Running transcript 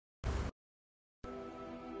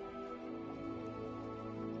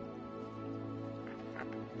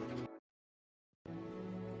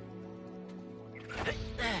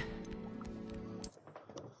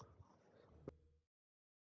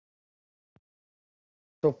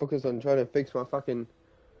So focused on trying to fix my fucking.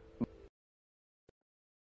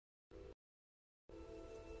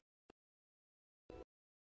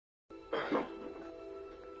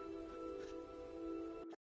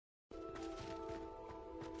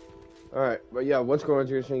 Alright, but yeah, what's going on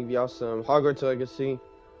here? It's gonna give y'all some Hogwarts Legacy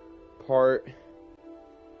part.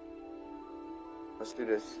 Let's do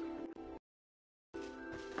this.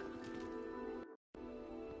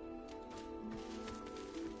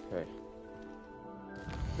 Okay.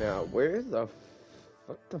 Now, where the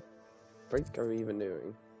what the freak are we even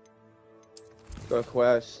doing? Go to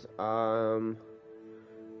quest.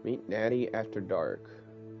 Meet Natty after dark.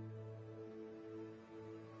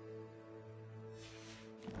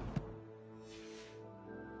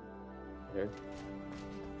 Okay.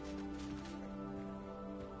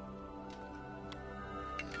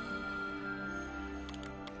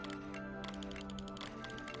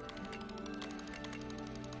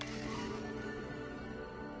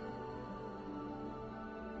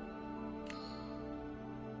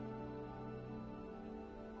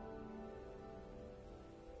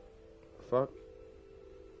 Fuck.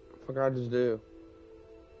 Fuck I just do.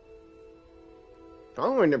 I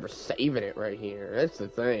don't remember saving it right here. That's the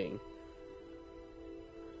thing.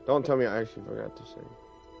 Don't tell me I actually forgot to save.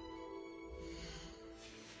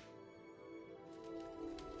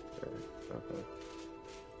 Okay.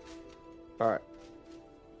 Alright.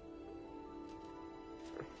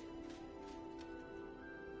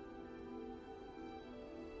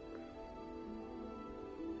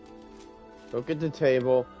 Look at the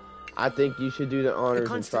table. I think you should do the honors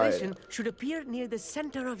and try it. The constellation should appear near the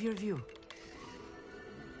center of your view.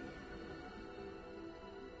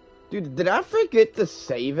 Dude, did I forget to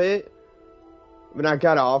save it when I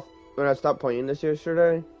stopped playing this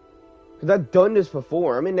yesterday? Because I've done this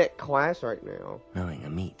before. I'm in that class right now. Knowing a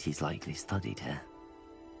meat, he's likely studied here.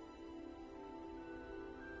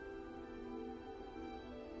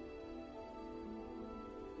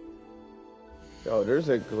 Oh, there's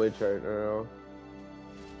a glitch right now.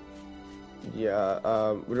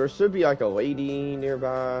 Yeah, there should be like a lady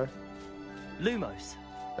nearby. Lumos.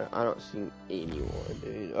 I don't see anyone,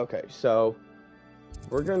 dude. Okay, so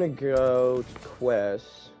we're gonna go to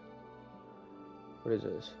quest. What is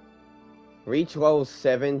this? Reach level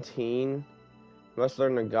 17. Must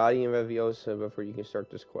learn the Guardian Leviosa before you can start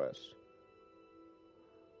this quest.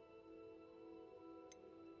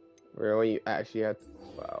 Really? You actually have to...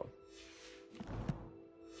 Wow.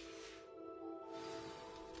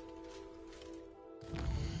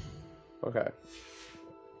 Okay.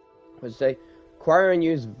 Let's say, acquire and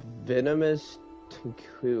use Venomous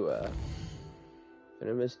Tenkua.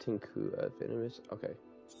 Venomous Tenkua. Venomous... Okay.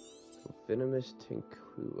 Venomous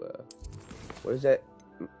Tenkua. What is that?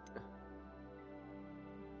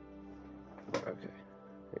 Okay.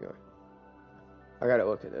 Hang on. I gotta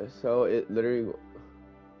look at this. So it literally...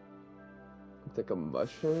 It's like a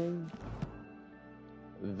mushroom.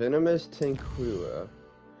 Venomous Tenkua.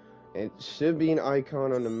 It should be an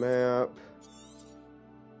icon on the map.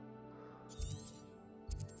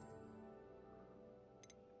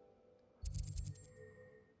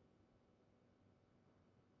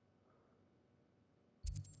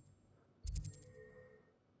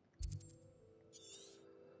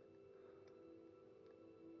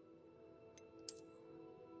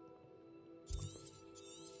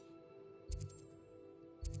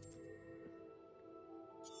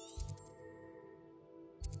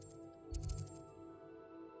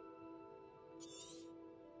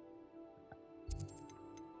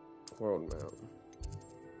 World map.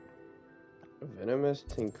 Venomous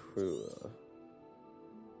Tenkua.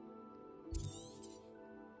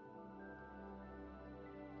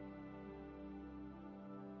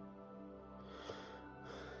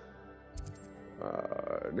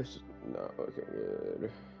 This is not looking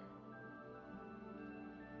good.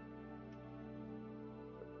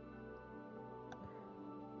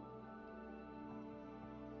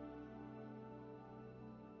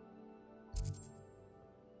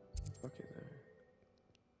 Okay, there.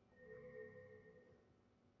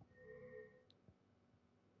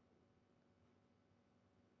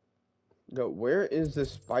 No, where is the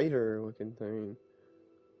spider looking thing?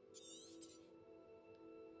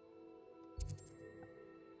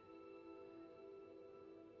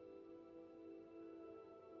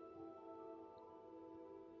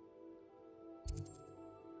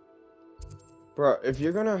 Bro, if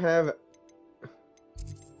you're gonna have...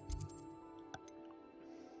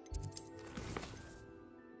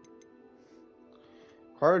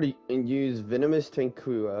 Hard and use Venomous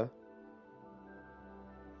Tenkua.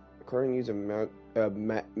 According to use a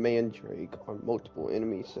mandrake on multiple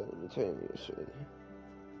enemies simultaneously.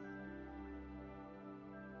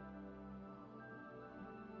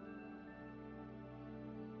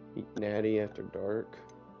 Eat Natty after dark.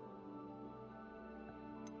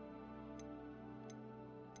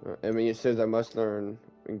 I mean, it says I must learn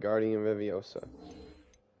Wingardium Leviosa.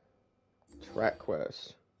 Track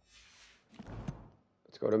quest.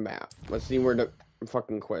 Let's go to map. Let's see where the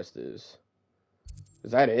fucking quest is.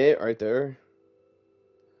 Is that it right there?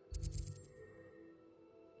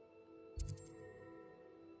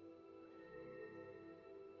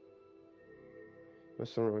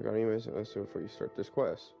 Must learn Wingardium Leviosa before you start this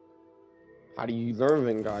quest. How do you learn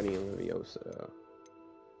Wingardium Leviosa?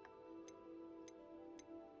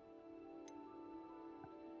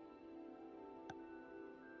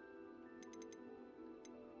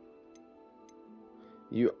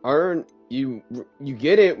 You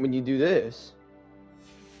get it when you do this.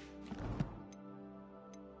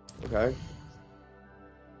 Okay.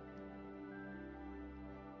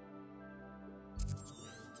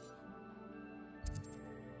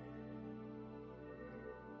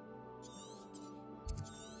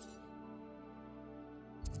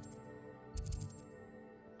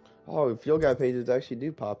 Oh, field guide pages actually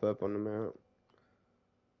do pop up on the map.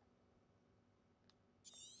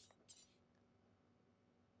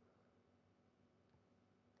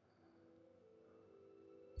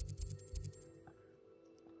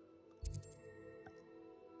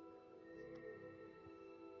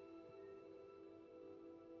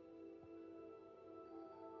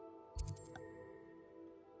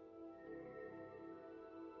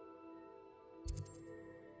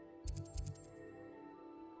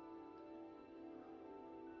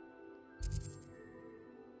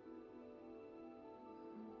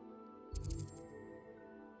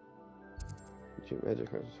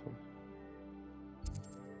 Magic cards.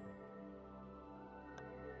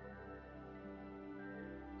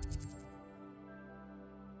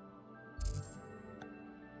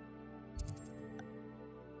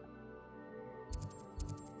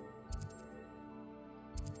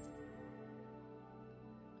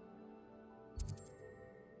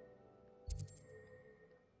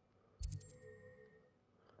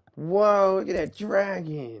 Whoa, look at that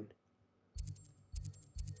dragon.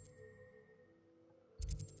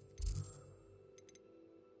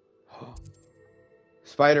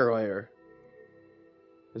 Spider lair.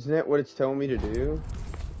 Isn't that what it's telling me to do?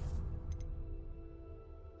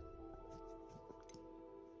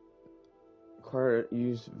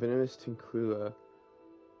 Use venomous Tinquila.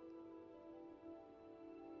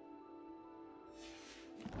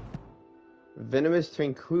 Venomous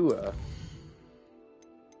Tinquila.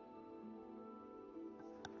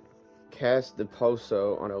 Cast the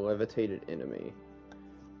Poso on a levitated enemy.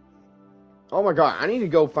 Oh my god, I need to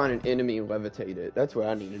go find an enemy and levitate it. That's what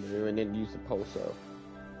I need to do, and then use the Poso.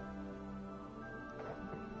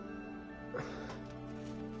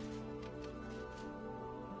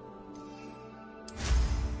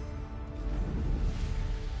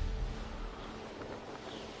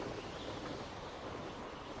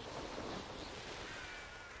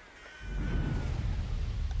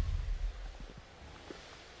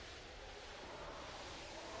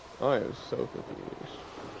 I am so confused.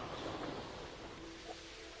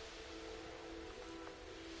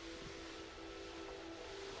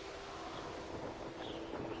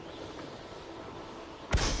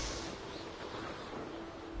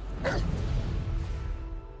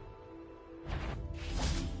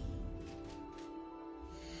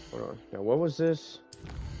 Hold on. Now, what was this?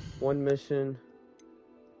 One mission.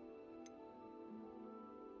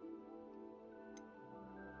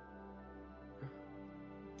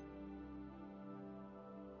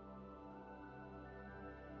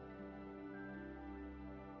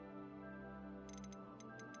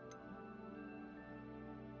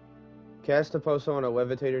 Cast a Poso on a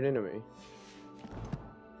levitated enemy.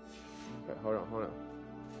 Okay, hold on.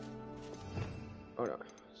 Hold on.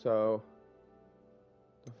 So,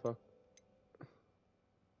 the fuck?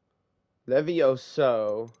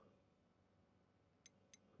 Levioso.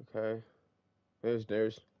 Okay. There's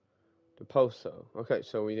the Poso. Okay,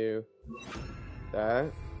 so we do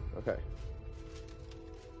that. Okay.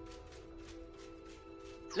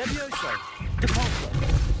 Levioso.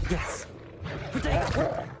 Depulso. Yes. Protect.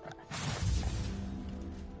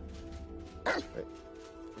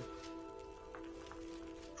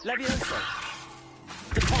 Levioso.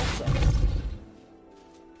 Depulso.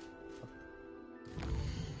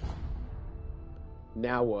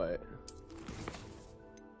 Now what?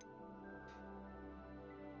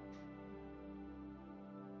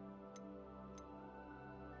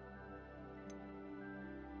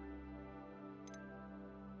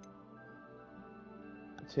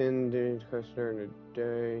 Attended customer in a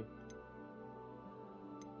day.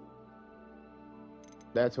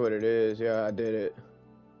 That's what it is. Yeah, I did it.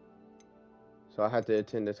 So I had to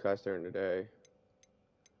attend this class during the day.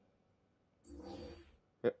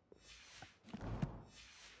 Yep.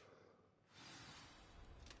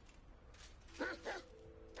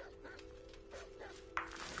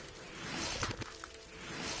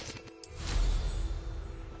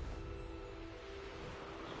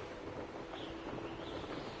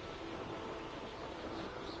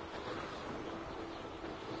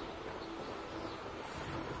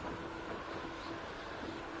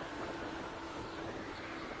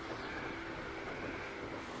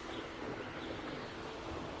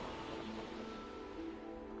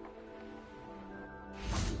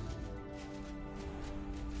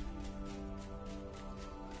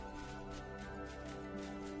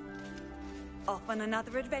 Off on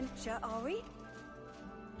another adventure, are we?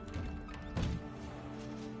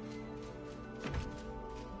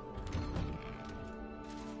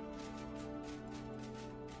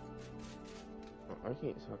 I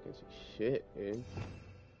can't fucking see shit, dude.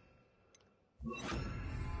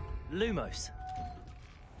 Lumos.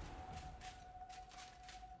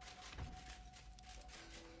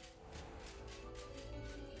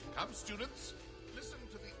 Come, students, listen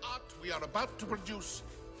to the art we are about to produce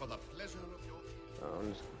for the pleasure of your...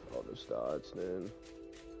 I'm just all the stats, dude.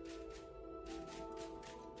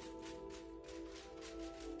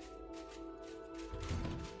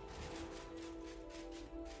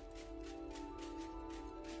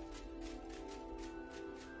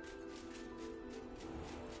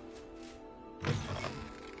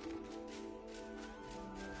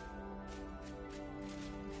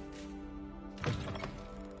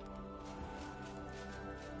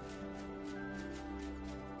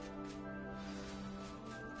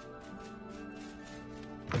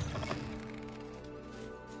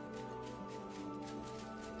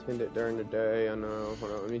 Attend it during the day. I know.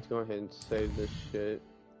 Hold on. Let me go ahead and save this shit.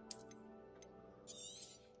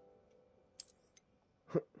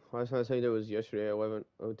 Last time I saved it was yesterday at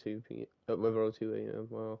 11:02 p. 11:02 a.m.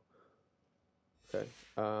 Wow. Okay.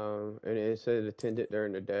 And it said attend it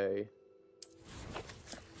during the day.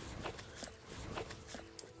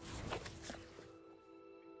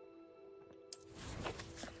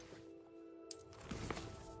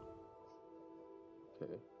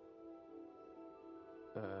 Okay.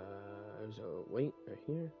 There's a wait right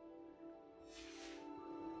here.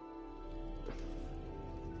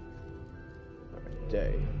 Alright,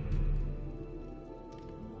 day.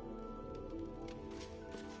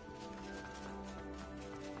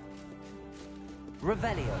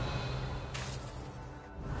 Revelio.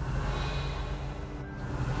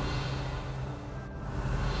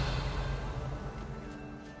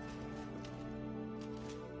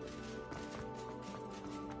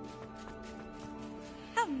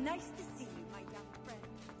 How nice to see you, my young friend.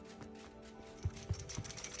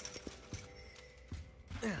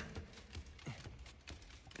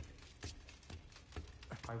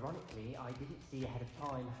 Ironically, I didn't see ahead of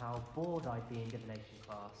time how bored I'd be in divination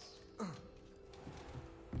class.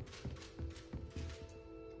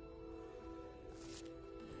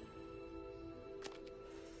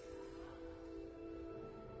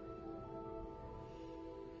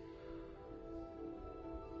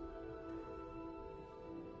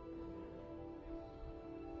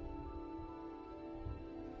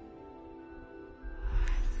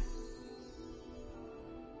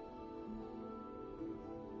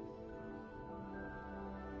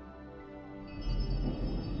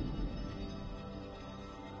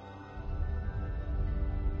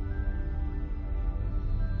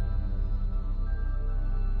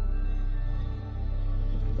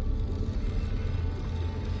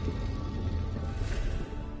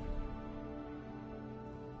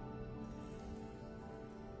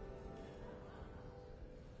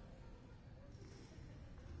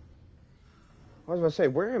 I was about to say,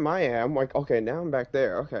 where am I at? I'm like, okay, now I'm back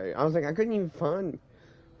there. Okay. I was like, I couldn't even find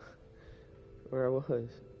where I was.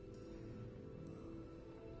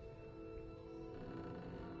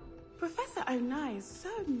 Professor Onai is so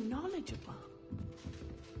knowledgeable.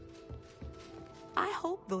 I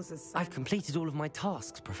hope those assignments... I've completed all of my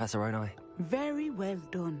tasks, Professor Onai. Very well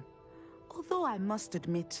done. Although I must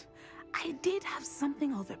admit, I did have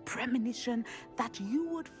something of a premonition that you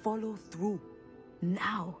would follow through.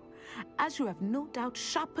 Now, as you have no doubt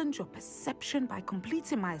sharpened your perception by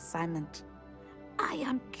completing my assignment, I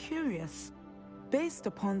am curious, based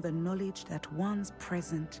upon the knowledge that one's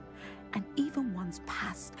present and even one's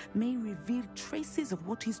past may reveal traces of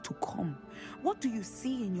what is to come. What do you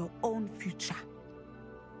see in your own future?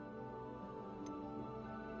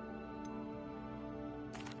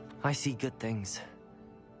 I see good things.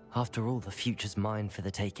 After all, the future's mine for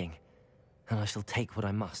the taking, and I shall take what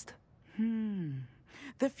I must.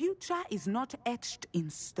 The future is not etched in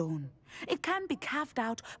stone. It can be carved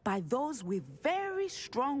out by those with very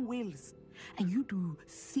strong wills, and you do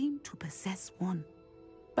seem to possess one.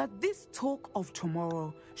 But this talk of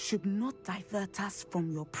tomorrow should not divert us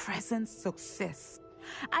from your present success.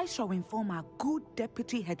 I shall inform our good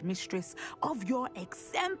deputy headmistress of your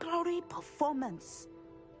exemplary performance.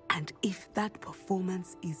 And if that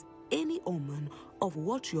performance is any omen of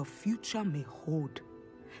what your future may hold,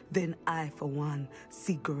 then I, for one,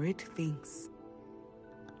 see great things.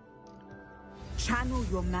 Channel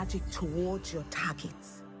your magic towards your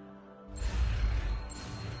targets.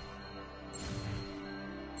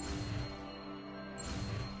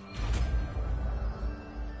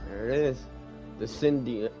 There it is. The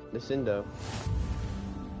Cindo.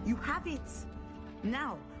 You have it.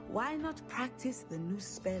 Now, why not practice the new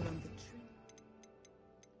spell on the tree?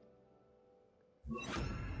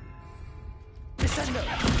 Descendo!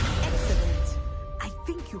 Excellent. I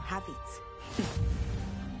think you have it.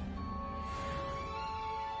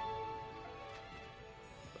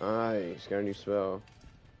 Nice, got a new spell.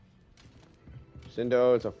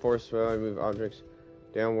 Cindo, it's a force spell. I move objects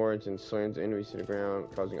downwards and slams enemies to the ground,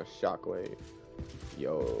 causing a shockwave.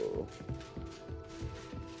 Yo.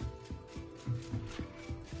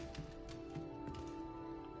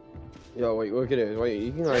 Yo, wait, look at it. Wait,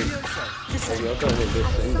 you can like... you also hit this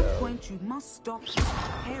At some Cindo. point, you must stop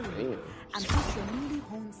preparing Damn. and put your newly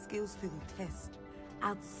honed skills to the test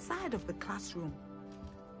outside of the classroom.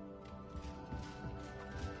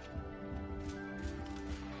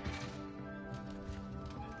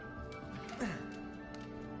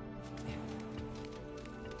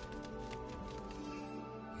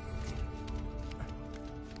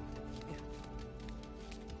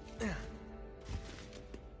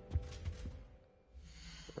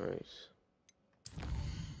 Nice.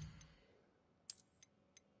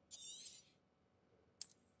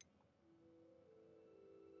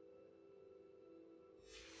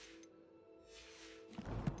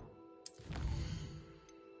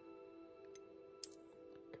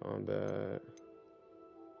 Combat.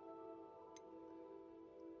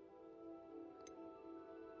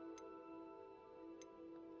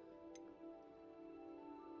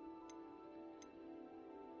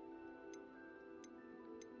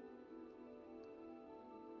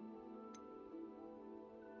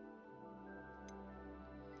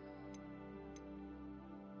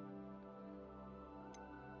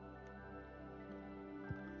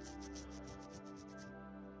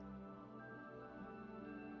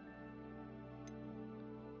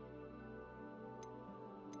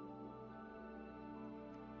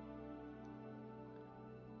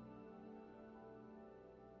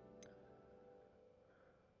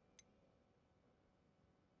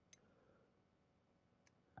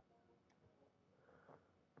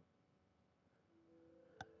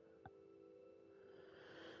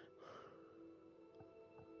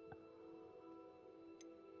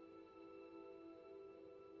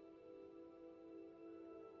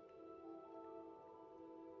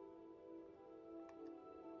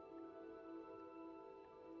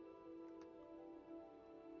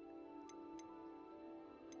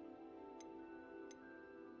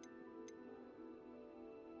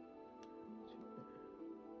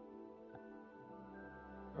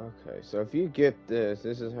 Okay, so if you get this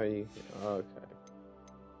is how you... Okay.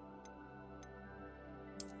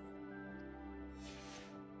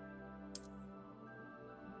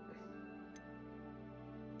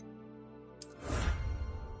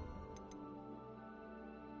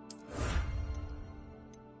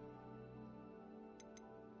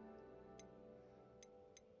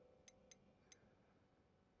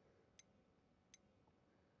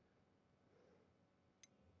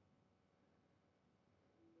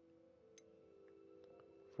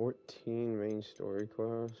 $14 main story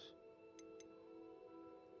quests.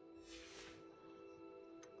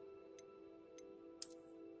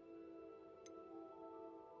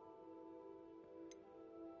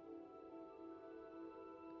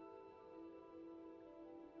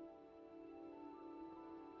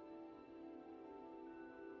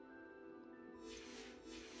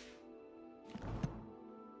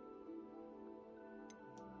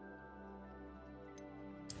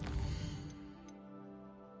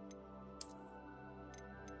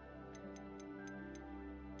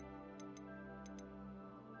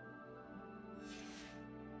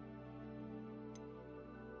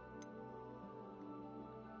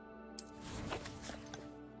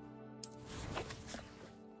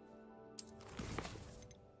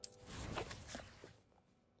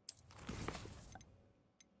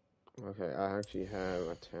 Okay, I actually have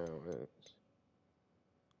a talent.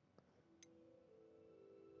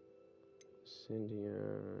 Incendia.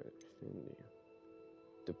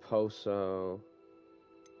 Deposo.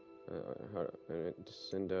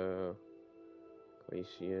 Descendo.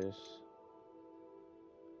 Glacius.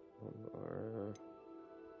 Bombara.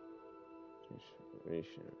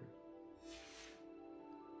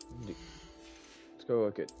 Let's go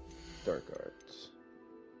look at Dark Arts.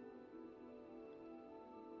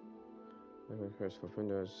 The curse will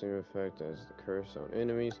find out the same effect as the curse on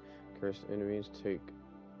enemies. Cursed enemies take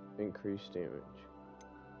increased damage.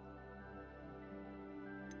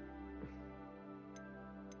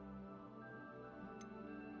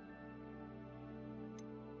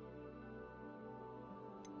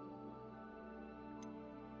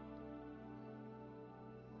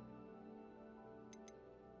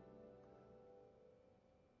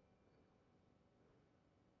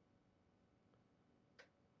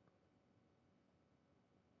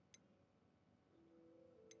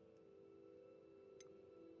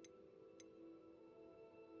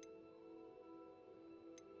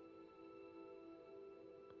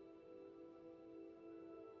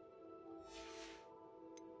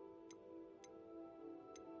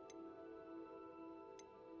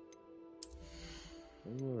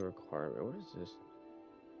 Requirement. What is this?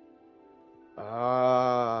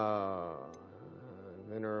 Ah,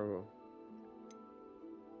 venerable.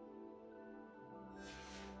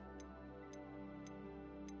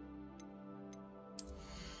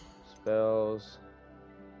 Spells.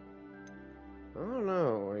 I don't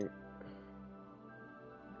know. Like,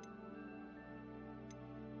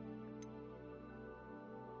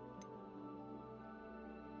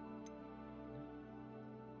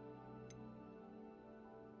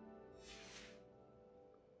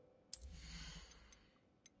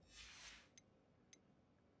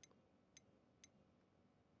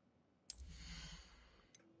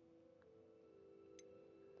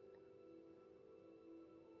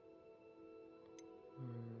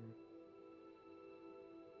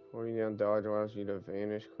 holding down dodge allows you to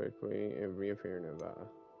vanish quickly and reappear nearby.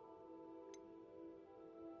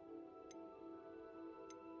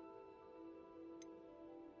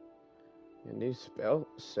 And new spell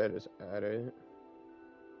set is added.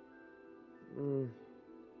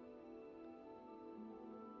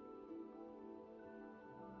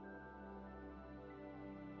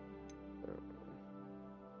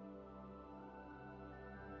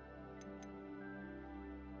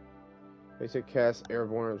 Basic cast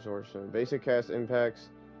airborne absorption. Basic cast impacts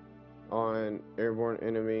on airborne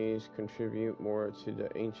enemies contribute more to the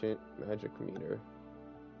ancient magic meter.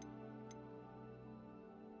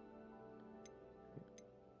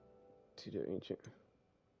 To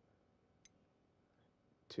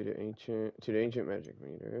the ancient magic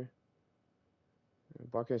meter.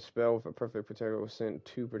 Blocking a spell with a perfect protector will send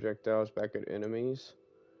 2 projectiles back at enemies.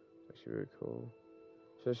 That's actually really cool.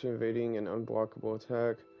 Especially evading an unblockable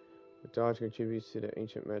attack. The dodge contributes to the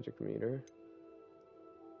ancient magic meter.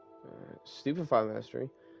 Stupefy mastery.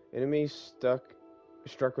 Enemies struck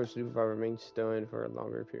with Stupefy remain stunned for a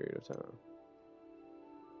longer period of time.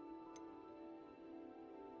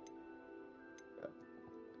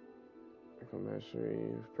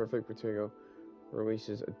 Mastery. Perfect Protego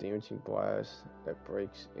releases a damaging blast that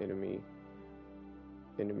breaks enemy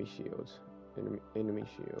shields. Enemy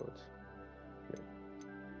shields. Yeah.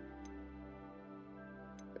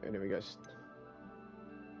 And then we got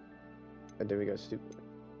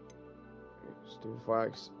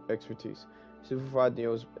Stupefy expertise. Stupefy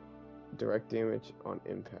deals direct damage on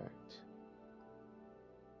impact.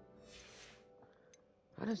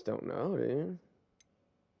 I just don't know, dude.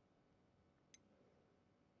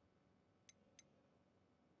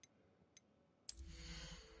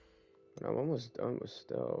 But I'm almost done with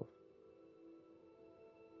stealth.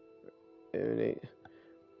 Emanate.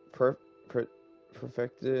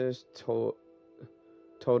 Perfectus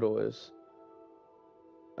totalis.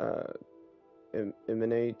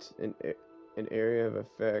 Emanates an area of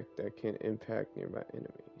effect that can impact nearby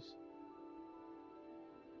enemies.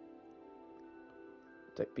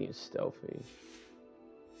 It's like being stealthy.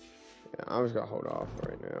 Yeah, I'm just gonna hold off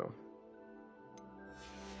right now.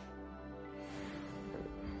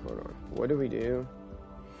 Hold on. What do we do?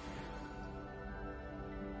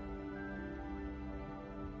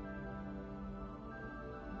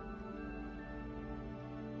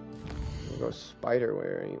 We'll go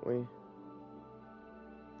spiderware, ain't we?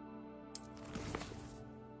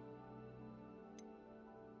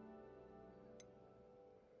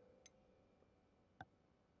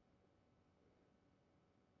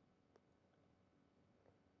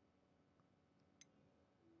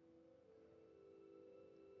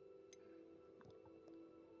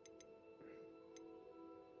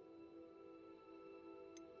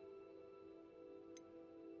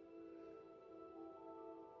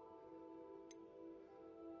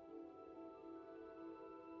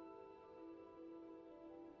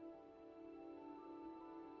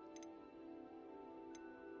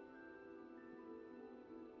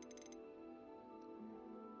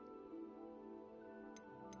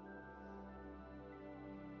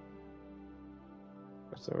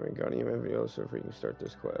 So we got him video so if we can start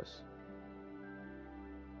this quest.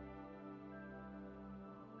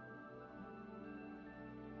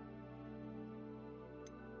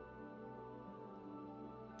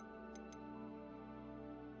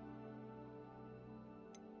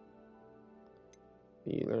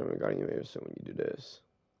 You literally got him video so when you do this.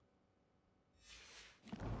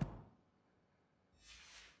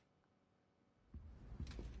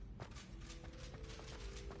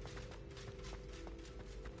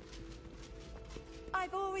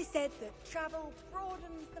 I've always said that travel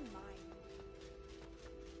broadens the mind.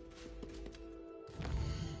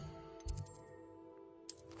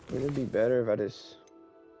 Wouldn't it be better if I just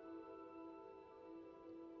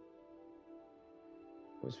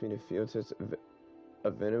wants me to field test a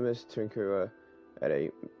venomous Tinkura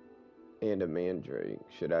and a mandrake.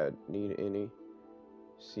 Should I need any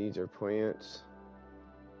seeds or plants?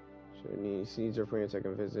 Should I need any seeds or plants I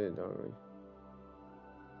can visit? Darling.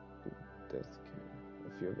 Death care.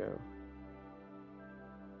 A field go.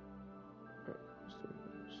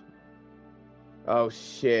 Oh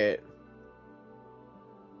shit.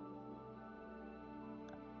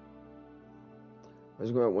 I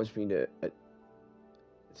was going to wants me to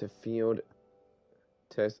field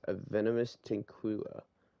test a venomous Tinkura.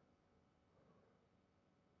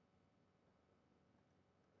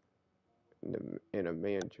 And a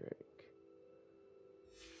mandrake.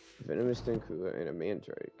 Venomous Tinkura and a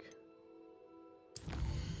mandrake.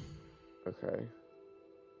 Okay.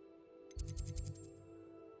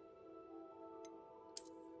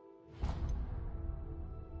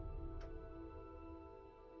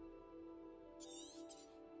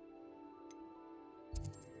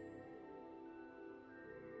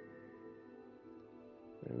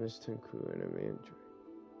 Venomous Tinkura and a mandrake.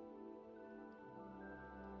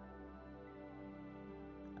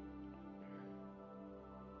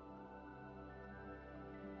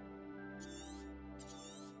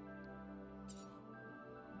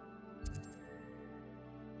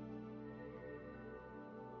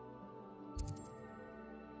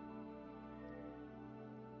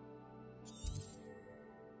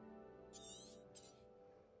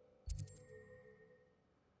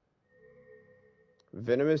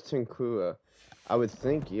 Venomous Tinkura. I would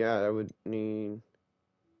think, yeah, I would need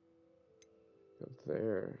up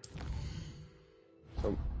there.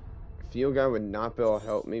 So, field guide would not be able to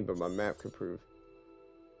help me, but my map could prove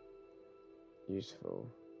useful.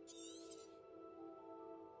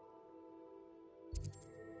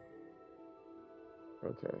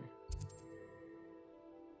 Okay.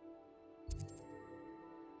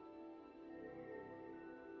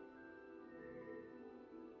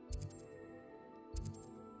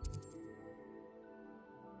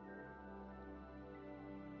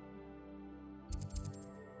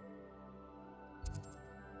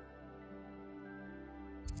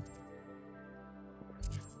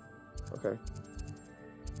 Okay.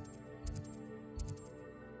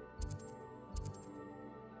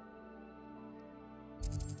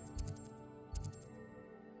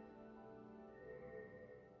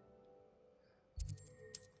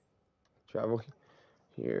 Travel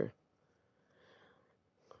here.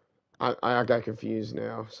 I got confused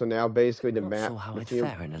now. So now basically the Not map. sure how the I'd field,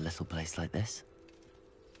 fare in a little place like this.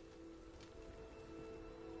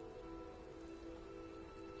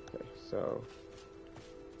 okay, so.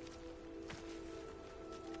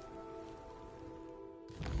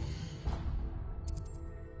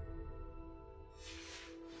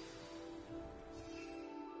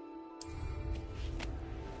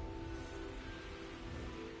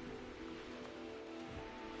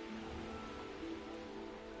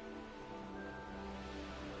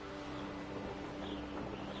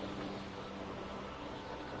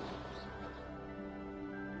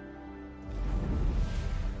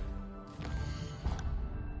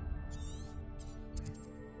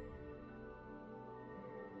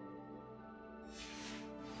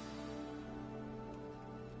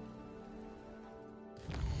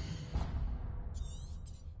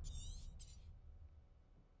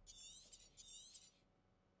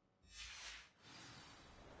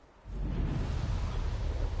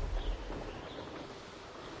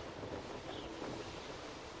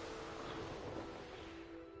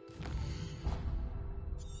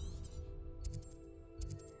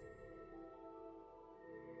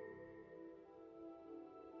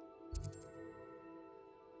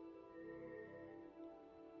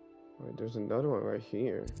 Wait, there's another one right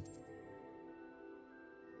here.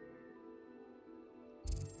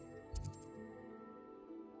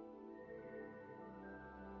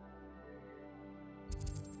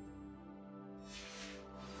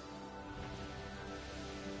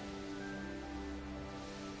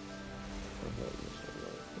 Okay, this one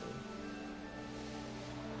right.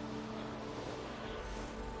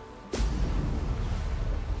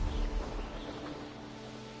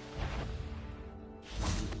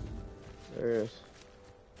 There's...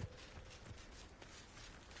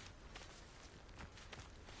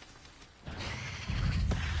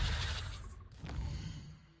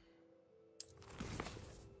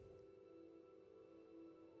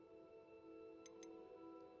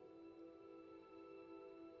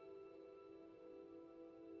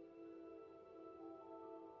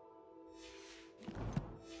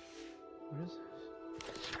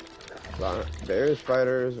 What is this? There's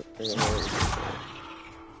spiders.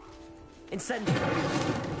 Incendio.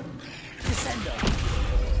 Descendo.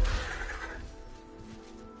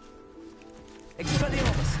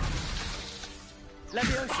 Expelliarmus.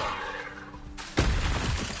 Levioso.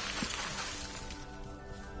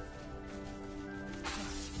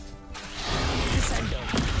 Descendo.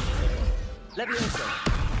 Levioso.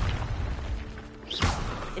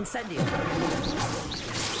 Incendio.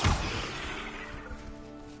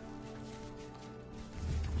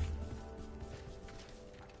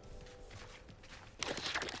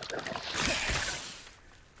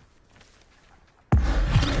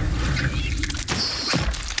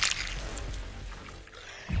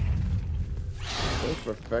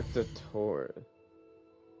 Perfectator.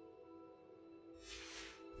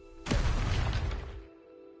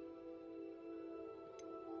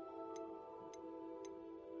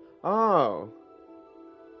 Oh.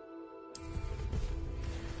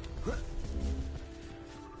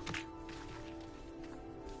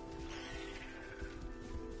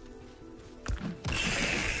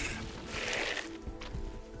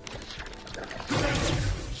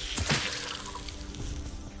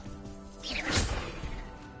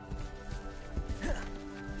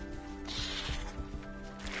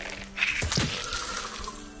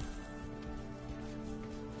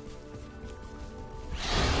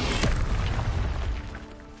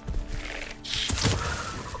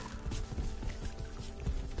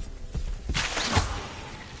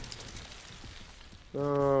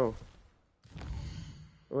 No.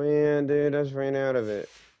 Man, dude, I just ran out of it.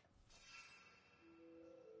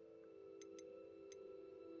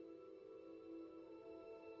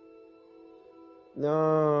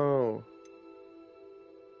 No.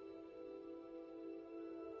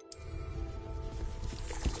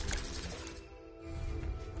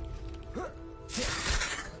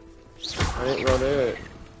 I didn't run it.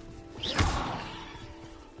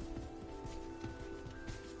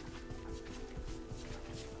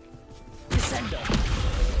 Descendo.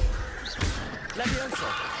 Levioso.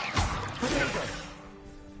 Potato.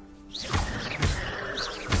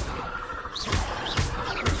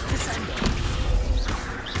 Descendo.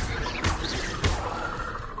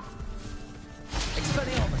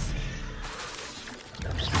 Expelliarmus.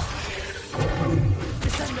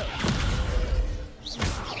 Descendo.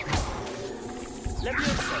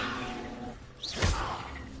 Levioso.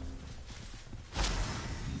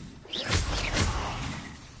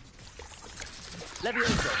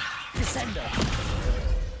 Levioso. Descendo.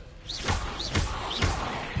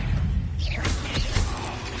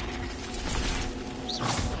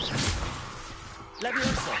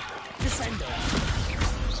 Levioso. Descendo.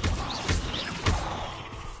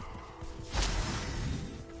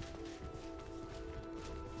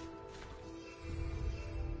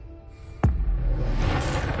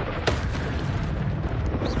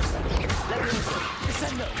 Levioso.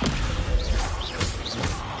 Descendo.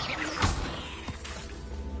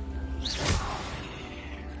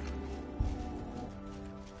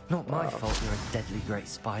 Not my fault you're a deadly great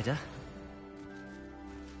spider.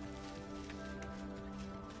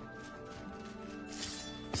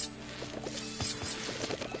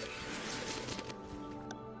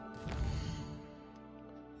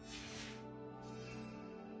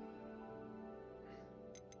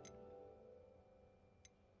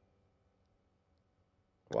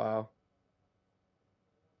 Wow.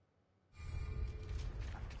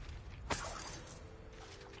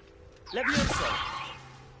 Levioso.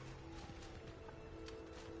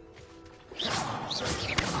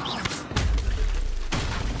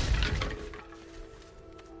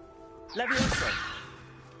 Levioso.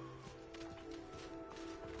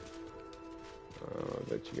 Oh, I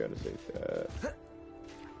bet you gotta say that.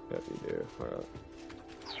 Yep, you do. Hold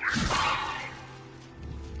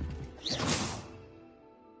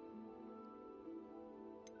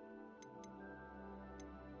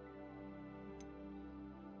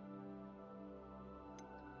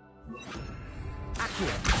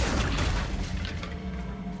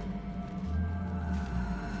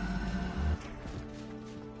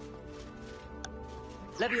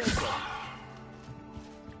Levioso.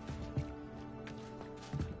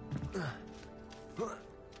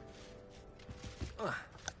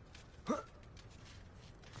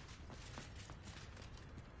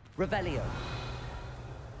 Revelio.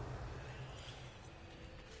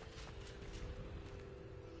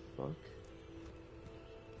 Fuck.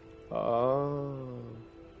 Oh.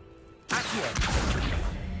 Accio.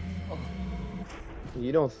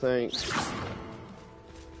 You don't think...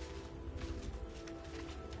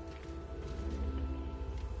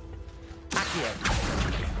 Accio.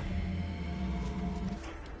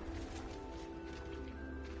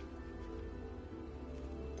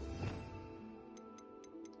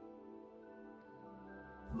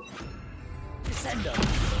 Descendo.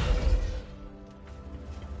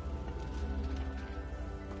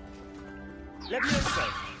 Levioso.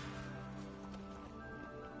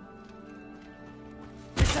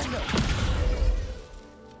 Descendo.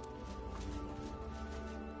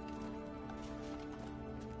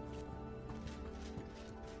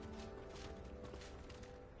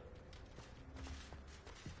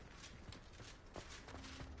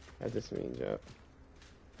 That just means, yeah.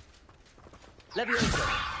 Levioso.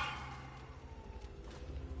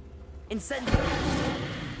 Incendio.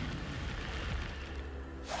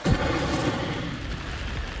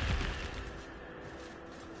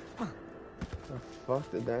 The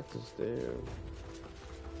fuck did that just do?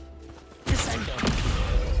 Descendo.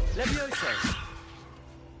 Levioso.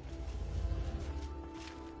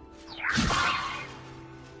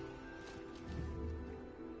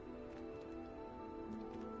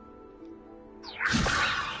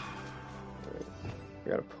 I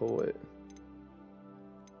gotta pull it.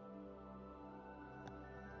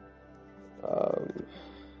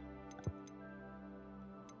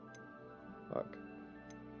 Fuck.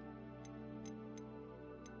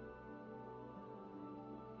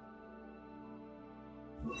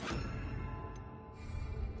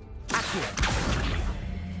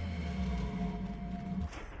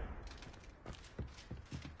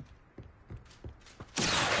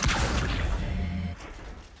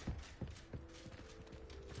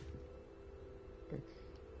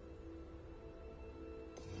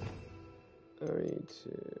 I need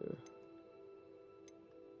to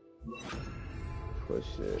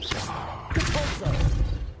push it.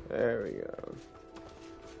 There we go.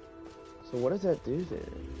 So what does that do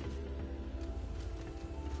then?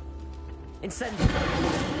 Incendio.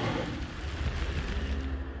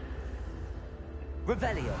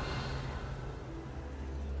 Revelio.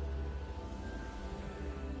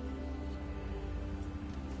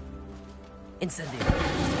 Incendio.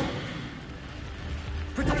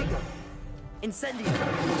 Protego. Incendio.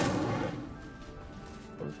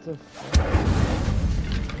 What the fuck?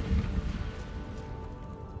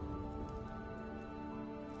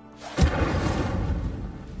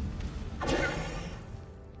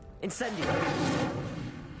 Incendio.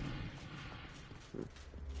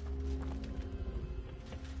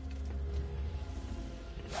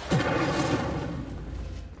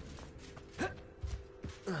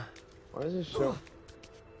 Why does it show?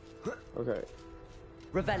 Okay.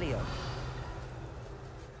 Revelio.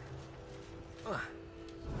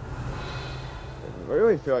 I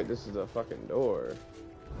really feel like this is a fucking door.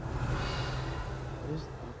 What is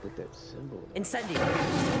up with that symbol? Incendio.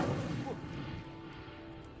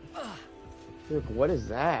 Look, what is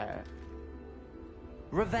that?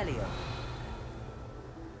 Revelio.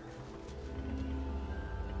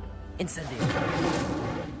 Incendio.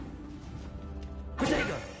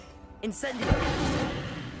 Protego. Incendio.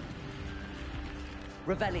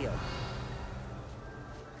 Revelio.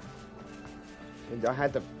 And I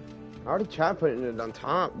had to. I already tried putting it on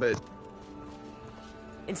top, but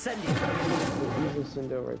Incendio. easily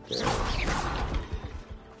send it right there.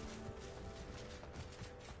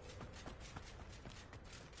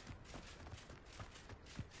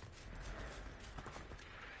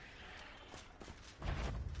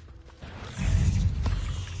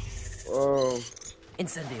 Oh.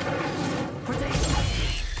 Incendio. Protego.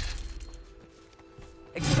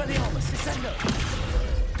 Expelliarmus. Descendo.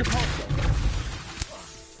 Depulso.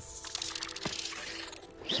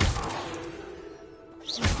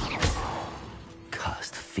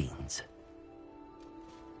 Cursed fiends.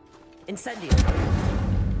 Incendio.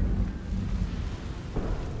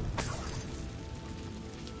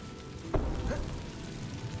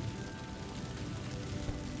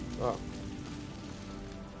 Oh.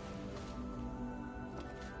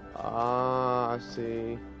 Ah, I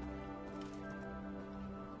see.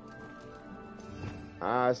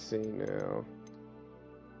 I see now.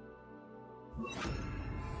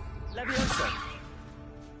 Levioso.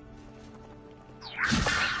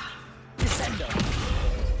 Descendo.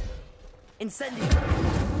 Incendio.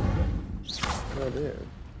 Oh, damn.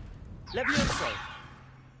 Levioso.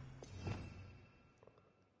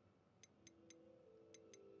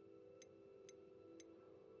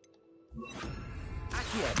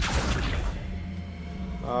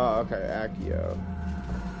 Okay, Accio.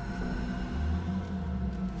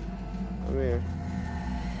 Come here.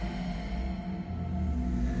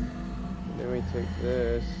 And then we take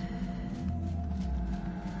this.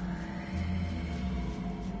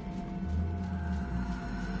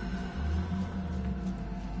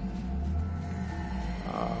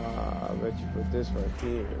 I bet you put this right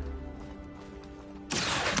here.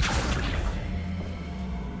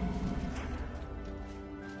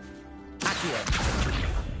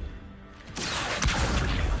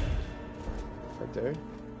 Right there.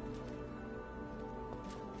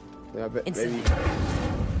 Yeah, I bet maybe. Is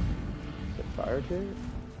it fire kit?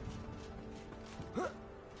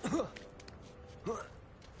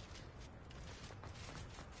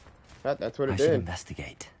 That's what it I should did.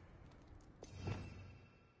 investigate.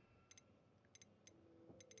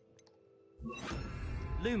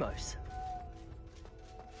 Lumos.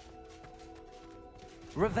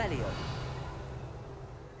 Revelio.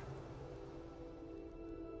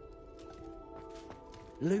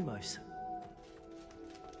 Lumos.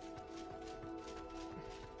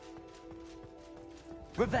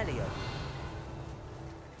 Revelio.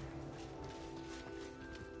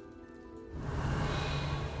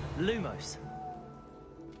 Lumos.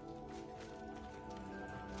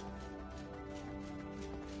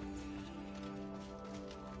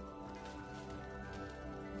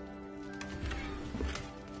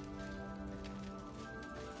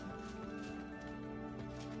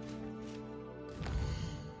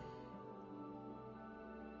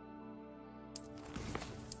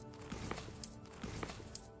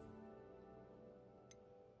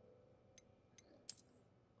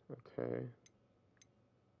 Okay.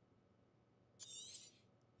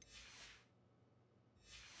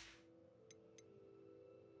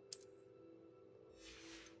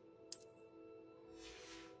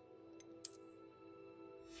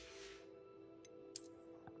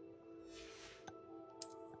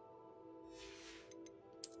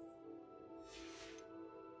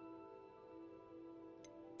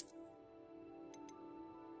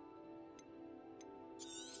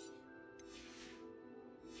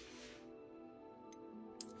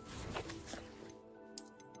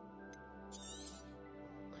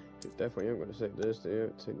 Definitely am going to save this, dude.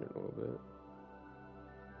 It's taking it a little bit.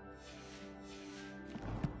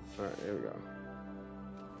 Alright, here we go.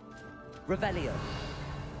 Revelio.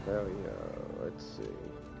 Hell yeah. Let's see.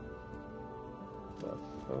 The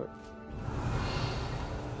fuck?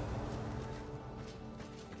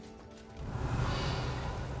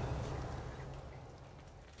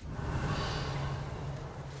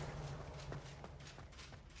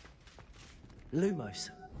 Lumos.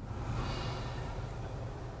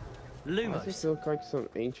 Why Lumos. does it look like some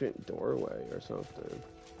ancient doorway or something?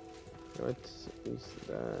 What is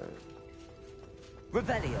that?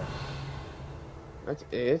 Revelio. That's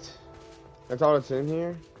it? That's all that's in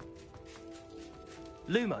here?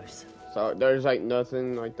 Lumos. So there's like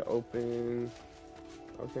nothing like to open.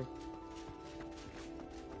 Okay.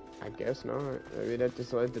 I guess not. Maybe that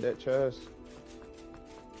just led to that chest.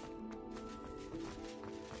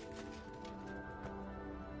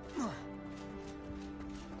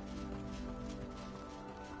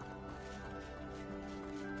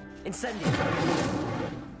 Incendio.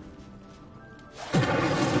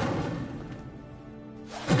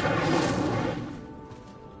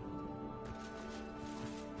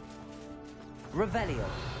 Revelio.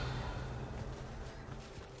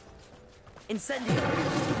 Incendio.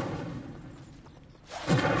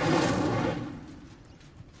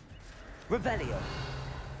 Revelio.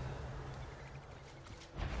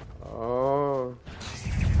 Oh.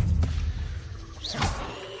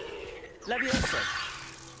 Levioso.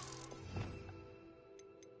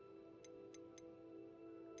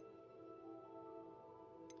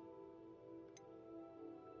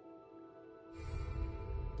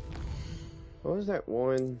 What was that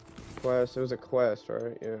one quest? It was a quest,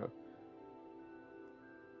 right? Yeah.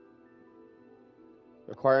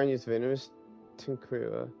 Acquire and use venomous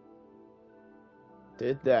Tinkrila.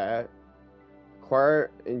 Did that.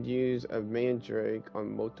 Acquire and use a mandrake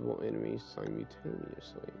on multiple enemies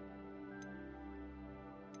simultaneously.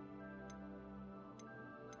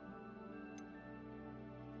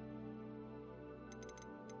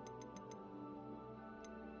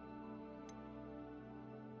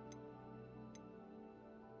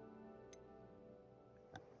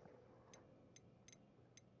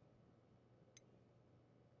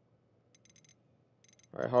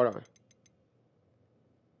 Alright, hold on.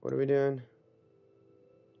 What are we doing?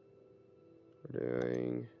 We're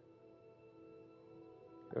doing...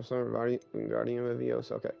 Guardian of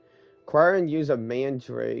Eos. Okay. Acquire and use a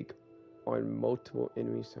mandrake on multiple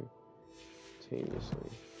enemies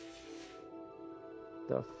simultaneously.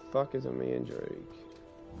 The fuck is a mandrake?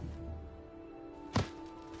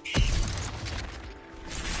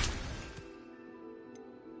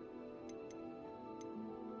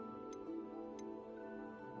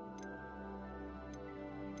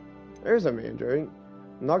 There's a mandrake.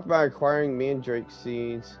 Knocked by acquiring mandrake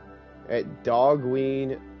seeds at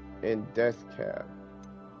Dogweed and Deathcap.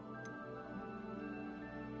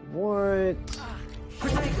 What?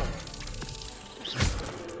 Protego.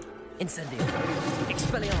 Incendio.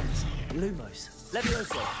 Expelliarmus. Lumos.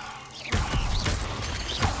 Levioso.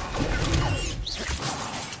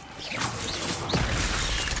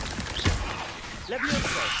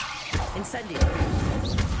 Levioso. Incendio.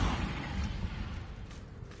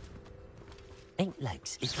 Ain't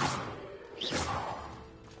legs, it's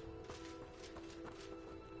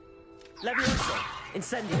Levioso.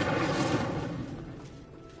 Incendio.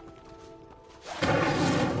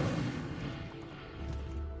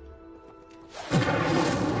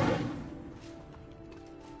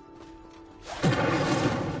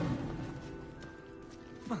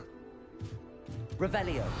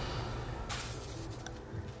 Revelio.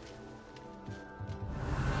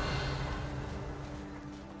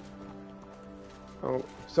 Oh,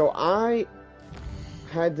 so I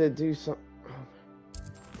had to do some.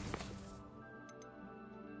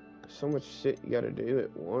 So much shit you gotta do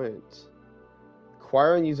at once.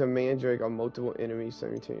 Acquire and use a mandrake on multiple enemies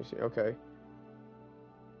simultaneously. Okay.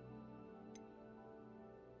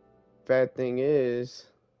 Bad thing is,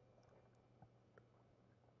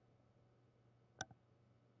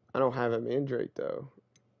 I don't have a mandrake though.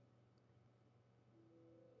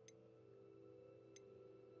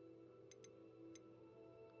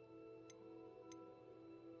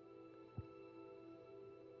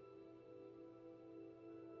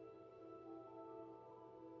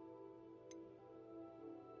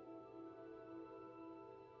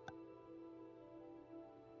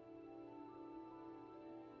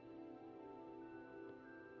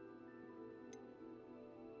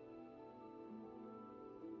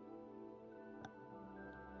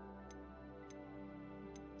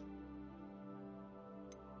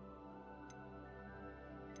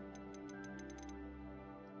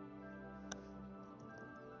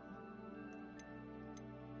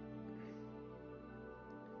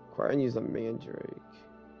 Acquire and use a mandrake.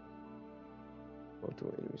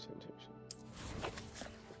 Multiple enemies simultaneously.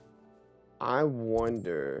 I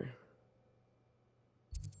wonder.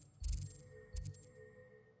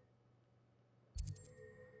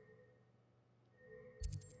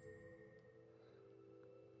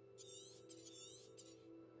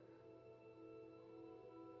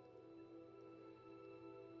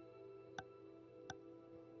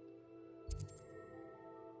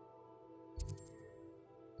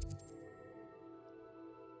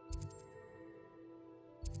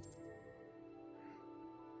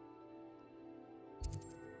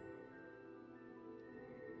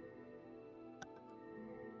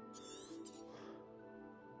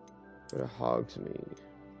 Go to Hogsmeade.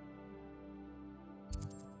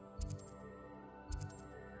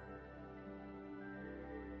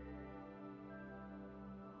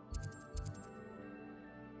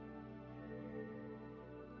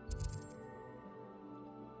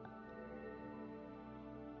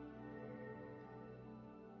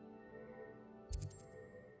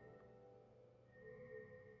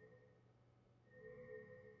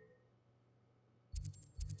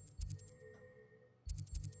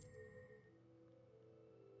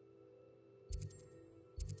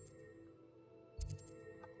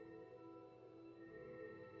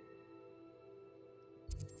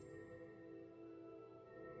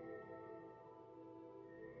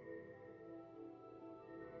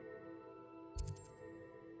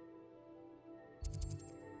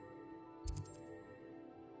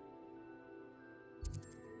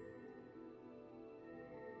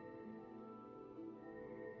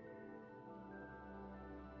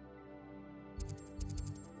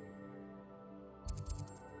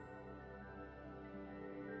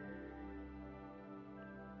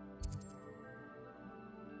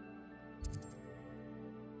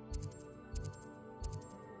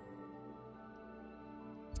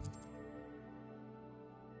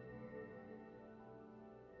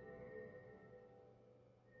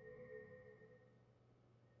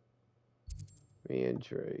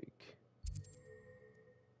 Mandrake.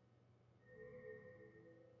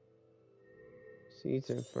 Seeds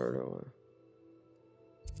and fertile.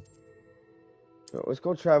 So let's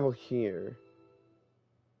go travel here.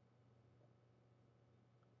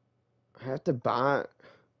 I have to buy.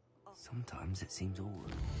 Sometimes it seems all.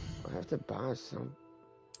 I have to buy some.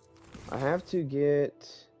 I have to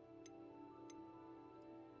get.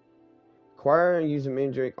 Acquire and use a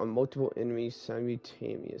mandrake on multiple enemies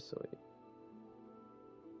simultaneously.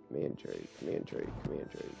 Mandrake.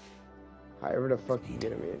 However the fuck you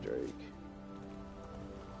get a mandrake.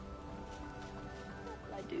 What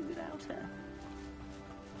will I do without her?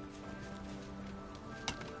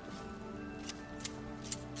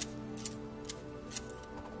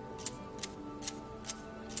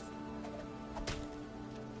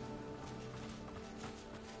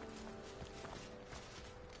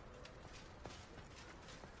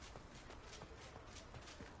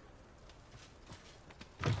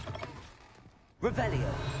 Revelio.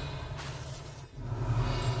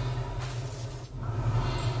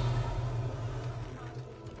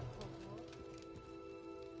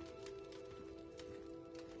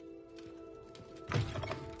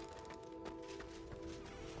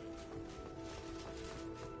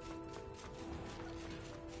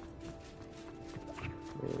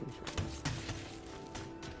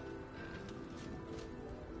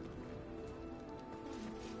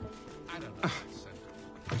 I don't know.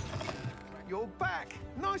 You're back.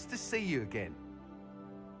 Nice to see you again.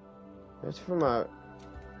 That's for my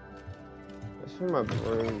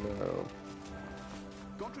brain, bro.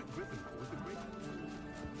 Godric Gryffindor was the great.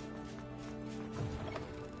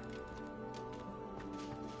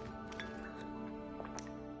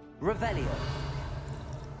 Revelio.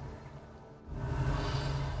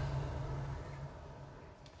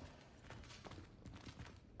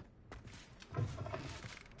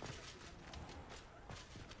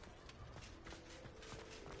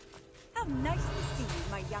 How nice to see you,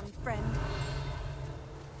 my young friend.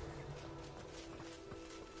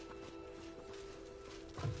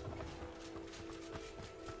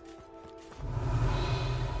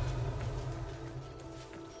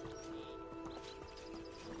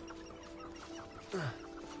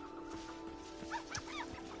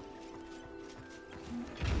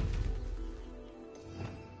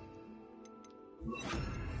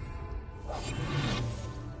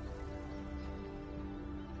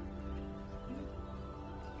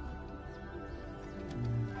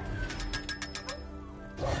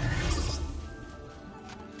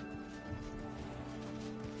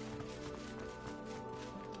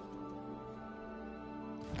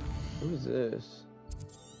 Who's this?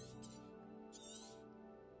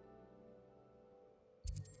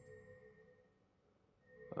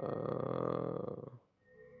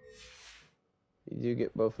 You do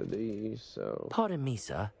get both of these, so... Pardon me,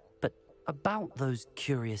 sir, but about those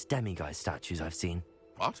curious demiguise statues I've seen.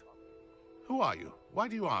 What? Who are you? Why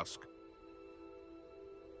do you ask?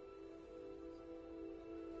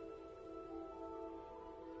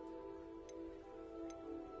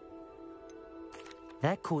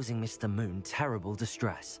 They're causing Mr. Moon terrible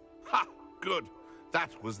distress. Ha! Good. That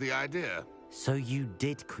was the idea. So you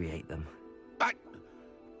did create them?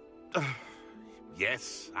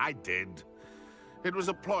 Yes, I did. It was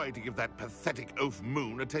a ploy to give that pathetic oaf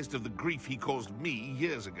Moon a taste of the grief he caused me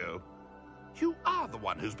years ago. You are the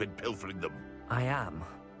one who's been pilfering them. I am,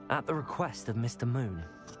 at the request of Mr. Moon.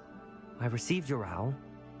 I received your owl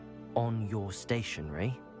on your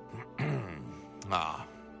stationery. Ah,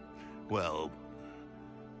 well,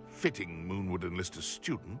 fitting Moon would enlist a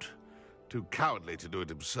student. Too cowardly to do it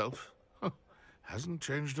himself. Hasn't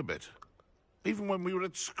changed a bit. Even when we were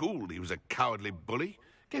at school, he was a cowardly bully.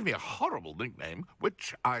 Gave me a horrible nickname,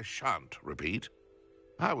 which I shan't repeat.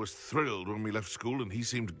 I was thrilled when we left school and he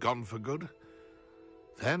seemed gone for good.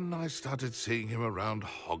 Then I started seeing him around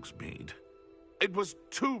Hogsmeade. It was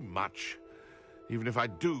too much. Even if I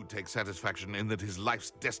do take satisfaction in that his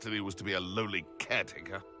life's destiny was to be a lowly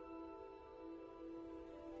caretaker.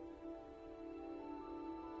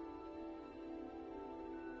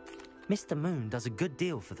 Mr. Moon does a good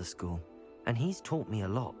deal for the school, and he's taught me a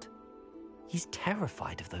lot. He's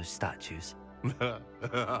terrified of those statues.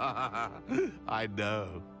 I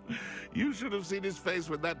know. You should have seen his face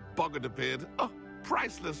when that boggart appeared. Oh,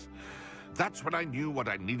 priceless. That's when I knew what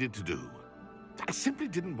I needed to do. I simply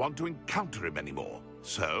didn't want to encounter him anymore.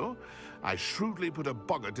 So, I shrewdly put a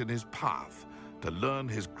boggart in his path to learn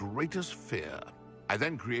his greatest fear. I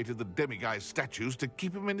then created the demiguise statues to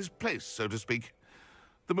keep him in his place, so to speak.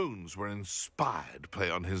 The moons were an inspired play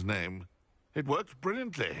on his name. It worked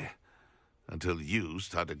brilliantly. Until you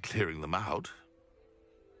started clearing them out.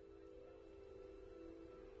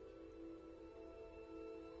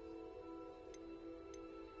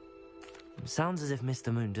 Sounds as if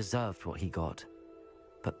Mr. Moon deserved what he got.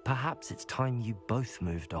 But perhaps it's time you both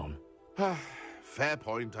moved on. Fair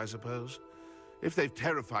point, I suppose. If they've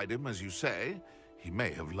terrified him, as you say, he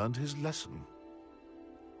may have learned his lesson.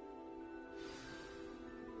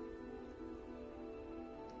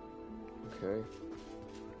 Okay.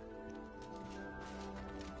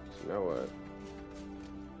 You know what?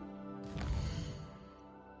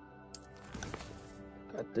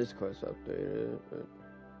 Got this quest updated. But...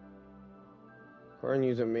 Acquire and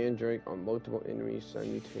use a mandrake on multiple enemies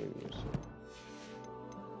simultaneously.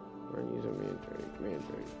 Acquire and use a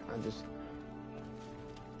mandrake. I just...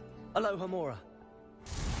 Aloha Mora.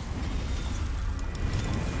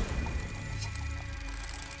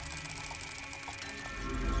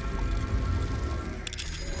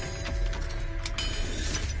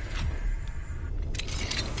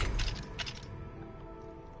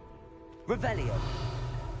 Revelio.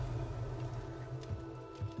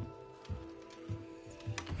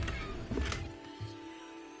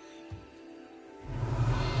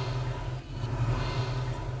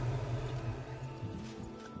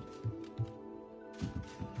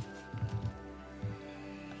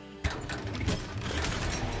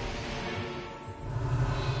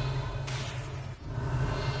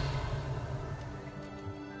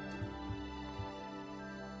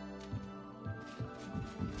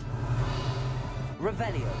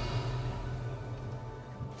 Revelio.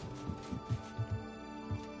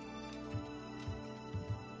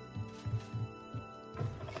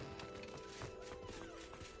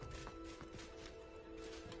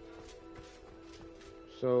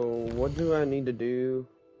 So, what do I need to do?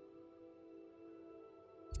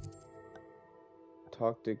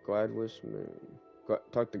 Talk to Gladwin Moon.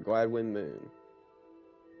 Talk to Gladwin Moon.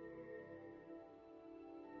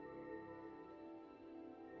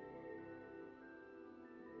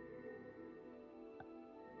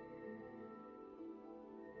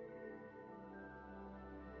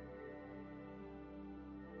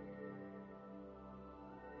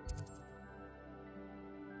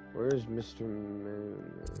 Where's Mr. Moon?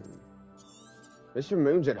 Mr.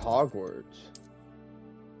 Moon's at Hogwarts.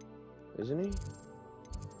 Isn't he?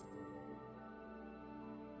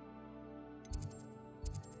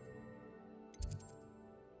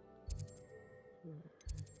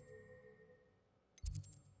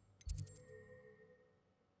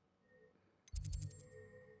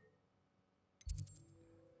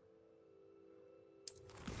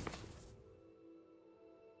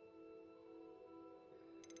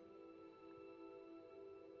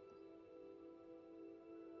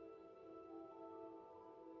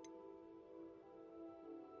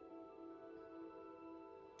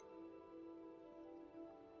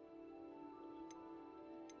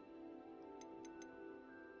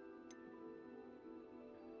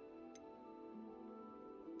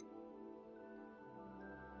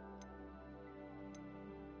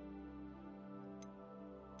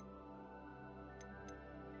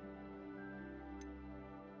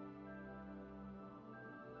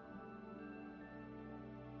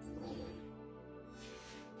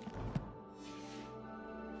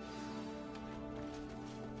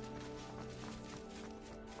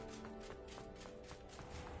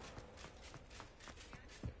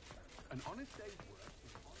 An honest day's work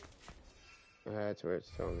is honest. That's where it's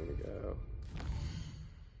telling me to go.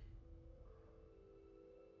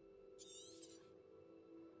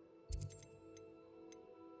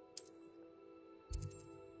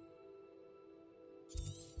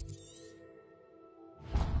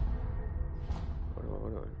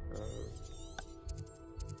 Hold on.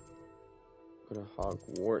 Go to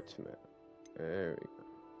Hogwarts map. There we go.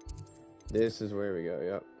 This is where we go,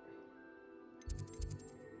 yep.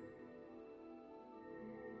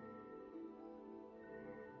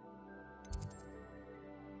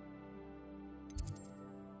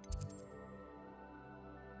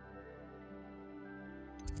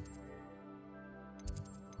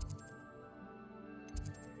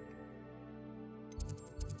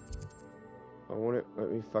 I want it, let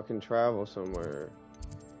me fucking travel somewhere.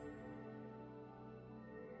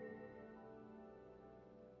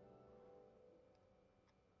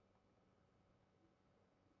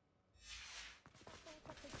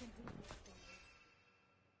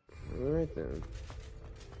 Alright then.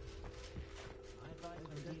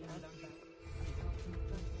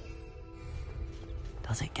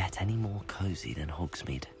 Does it get any more cozy than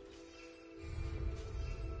Hogsmeade?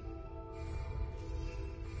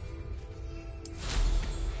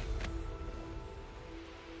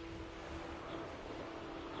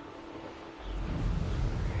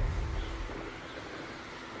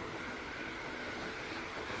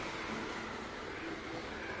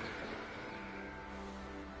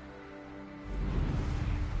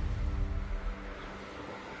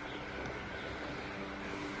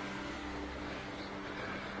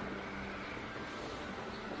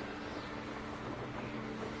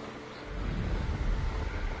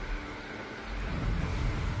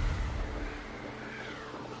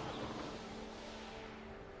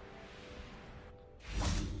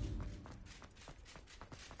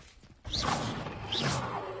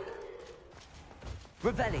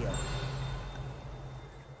 Revelio.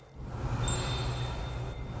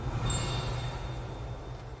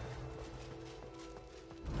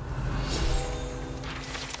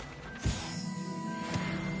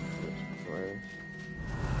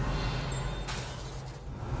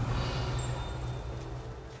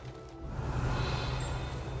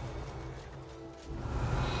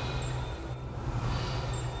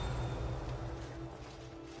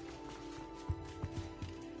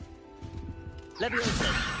 Leviosa.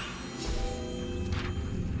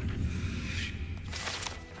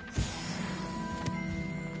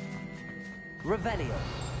 Revelio.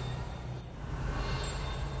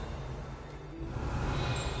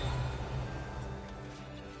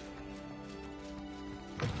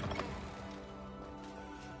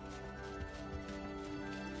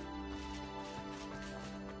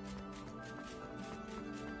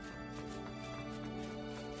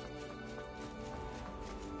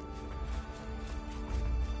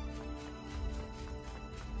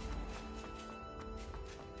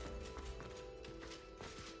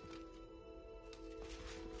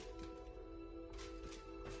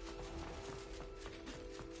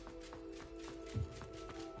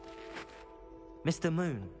 Mr.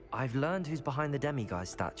 Moon, I've learned who's behind the demiguise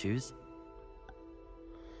statues.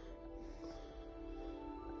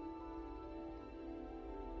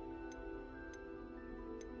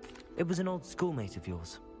 It was an old schoolmate of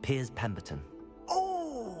yours, Piers Pemberton.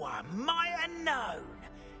 Oh, I might have known.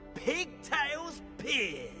 Pigtails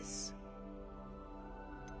Piers.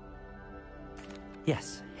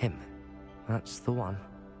 Yes, him. That's the one.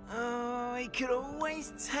 Oh, he could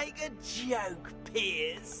always take a joke,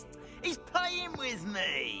 Piers. He's playing with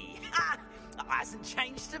me. Ha! Hasn't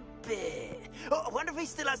changed a bit. Oh, I wonder if he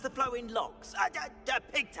still has the flowing locks.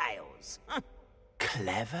 Pigtails.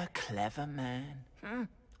 Clever, clever man.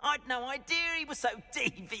 I'd no idea he was so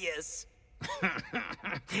devious.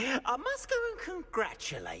 I must go and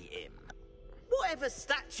congratulate him. Whatever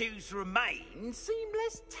statues remain seem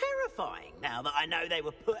less terrifying now that I know they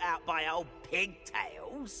were put out by old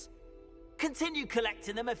Pigtails. Continue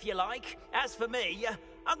collecting them if you like. As for me,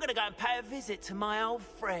 I'm gonna go and pay a visit to my old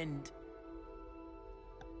friend.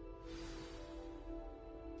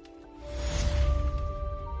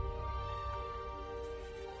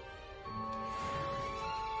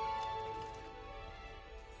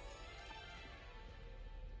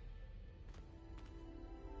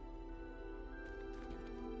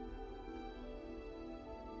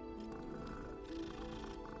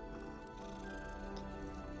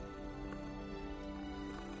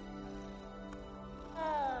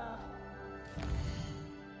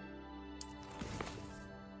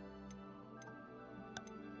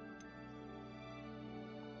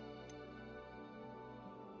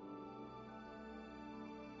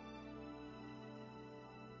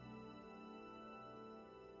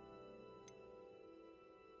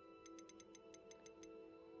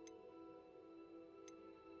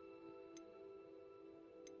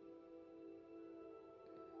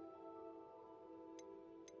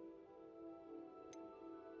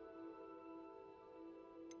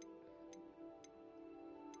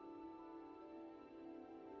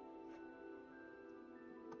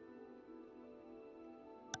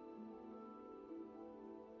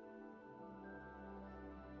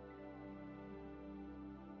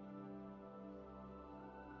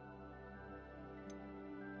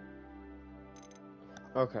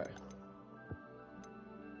 Okay.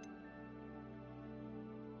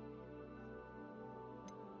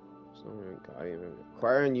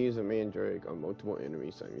 Acquire and use a mandrake on multiple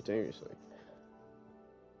enemies simultaneously.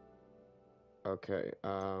 Okay,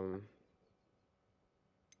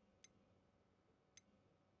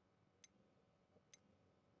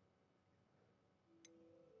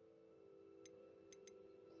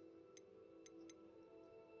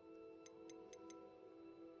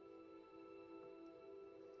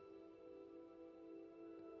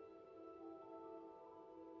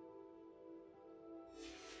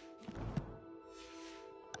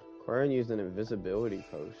 acquire and use an invisibility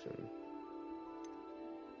potion.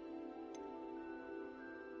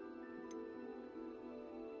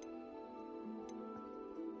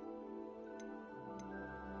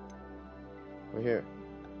 Right here.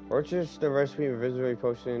 Purchase the recipe invisibility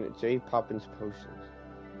potion, J. Poppins potions.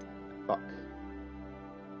 Fuck.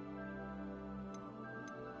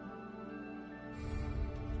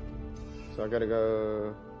 So I gotta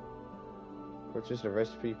go purchase the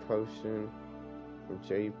recipe potion from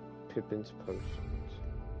J. Pippin's Potions.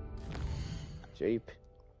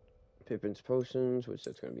 Pippin's Potions, which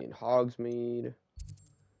that's gonna be in Hogsmeade.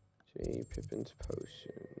 J. Pippin's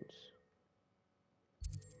Potions.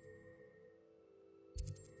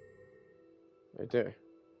 Right there.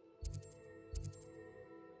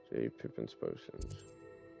 J. Pippin's potions.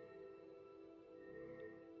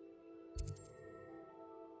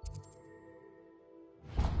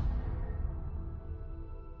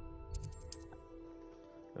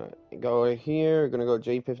 Alright, go right here. We're gonna go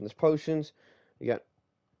J. Pippin's potions. We got.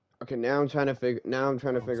 Okay, now I'm trying to figure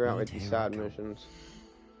out like these side missions.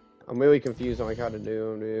 I'm really confused on like how to do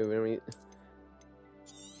them, dude. I mean.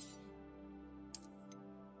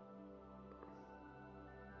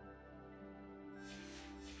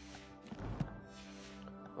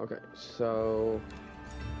 Okay, so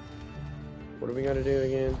what do we gotta do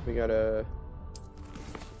again? We gotta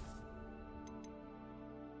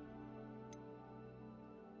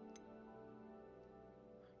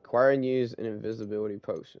acquire and use an invisibility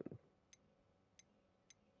potion.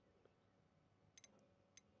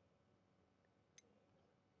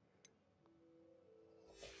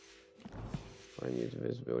 Acquire and use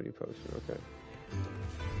invisibility potion, okay.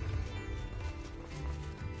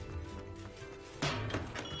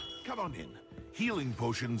 Come on in. Healing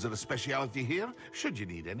potions are a speciality here, should you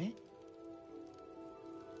need any.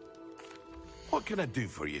 What can I do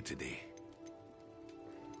for you today?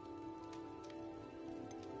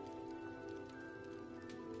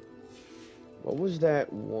 What was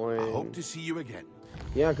that one? I hope to see you again.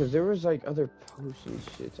 Yeah, because there was like other potion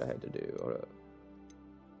shits I had to do. Hold up.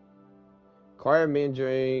 Acquire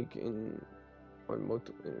Mandrake and on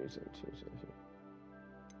multiple enemies.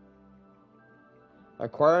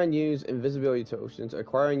 Acquire and use invisibility potions.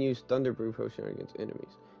 Acquire and use Thunder Brew potion against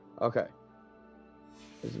enemies. Okay.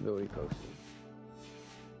 Invisibility potion.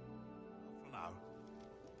 For now.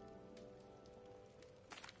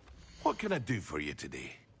 What can I do for you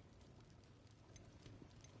today?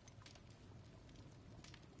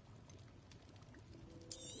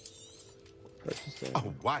 Purchase that. A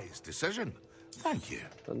wise decision. Thank you.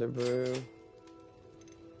 Thunder Brew.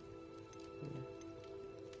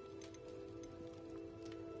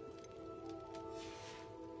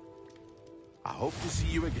 I hope to see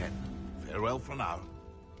you again. Farewell for now.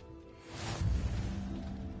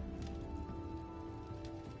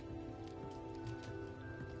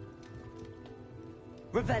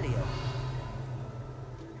 Revelio.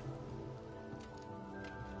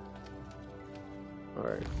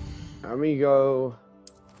 Alright. Let me go.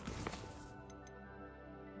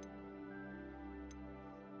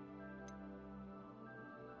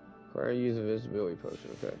 Acquire use a visibility potion,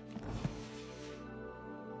 okay.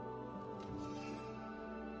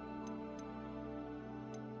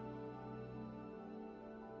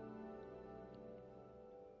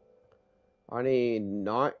 I need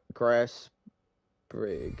knot grass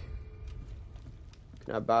sprig.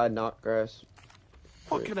 Can I buy knot grass?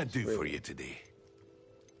 What can I do for you today?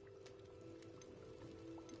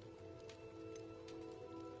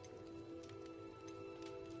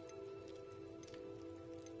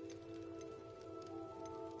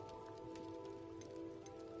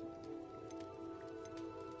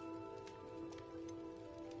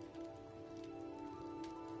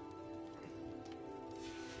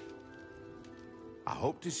 I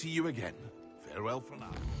hope to see you again. Farewell for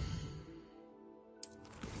now.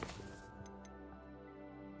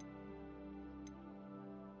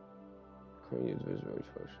 Can use visibility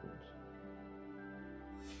potions.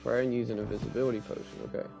 Try and use an invisibility potion,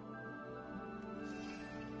 okay.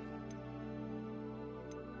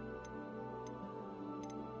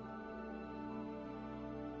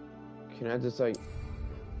 Can I just like...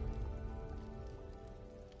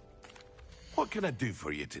 What can I do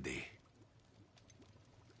for you today?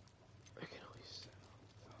 I can only sell.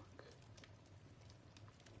 Fuck.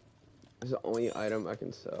 This is the only item I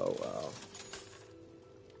can sell, wow.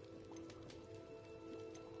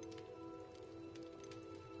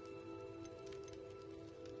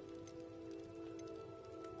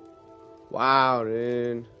 Wow,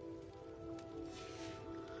 dude.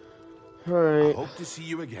 Alright. I hope to see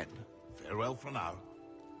you again. Farewell for now.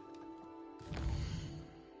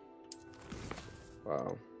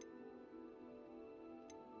 Wow.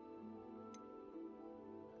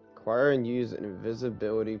 Acquire and use an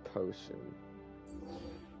invisibility potion.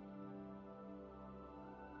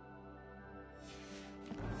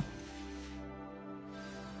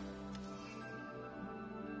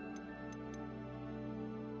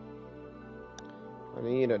 I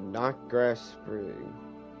need a knotgrass sprig.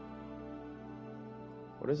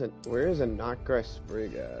 What is it? Where is a knotgrass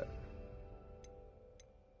sprig at?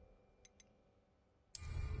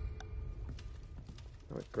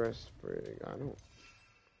 Knotgrass sprig. I don't.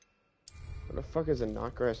 What the fuck is a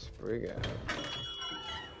knotgrass sprig at?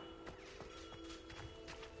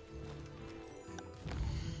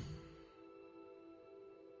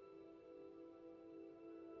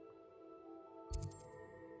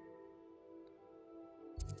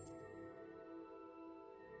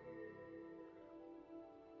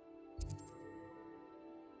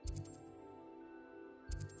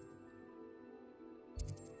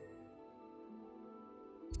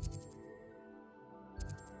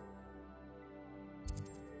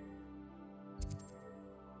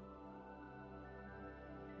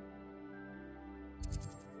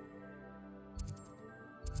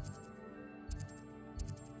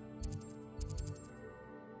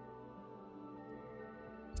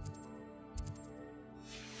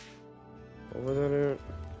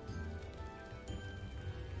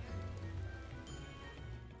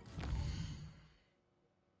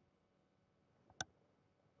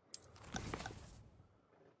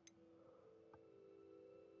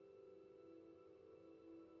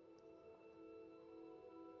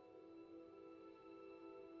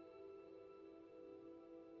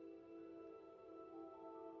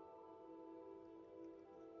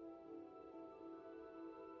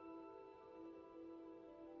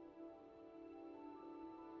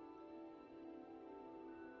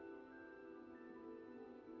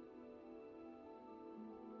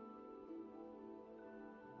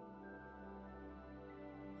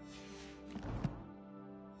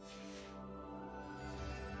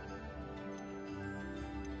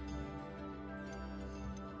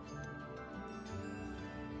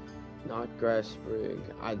 Not grass sprig.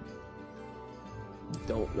 I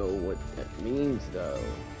don't know what that means though.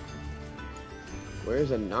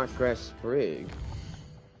 Where's a not grass sprig?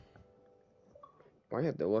 I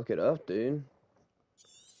have to look it up, dude.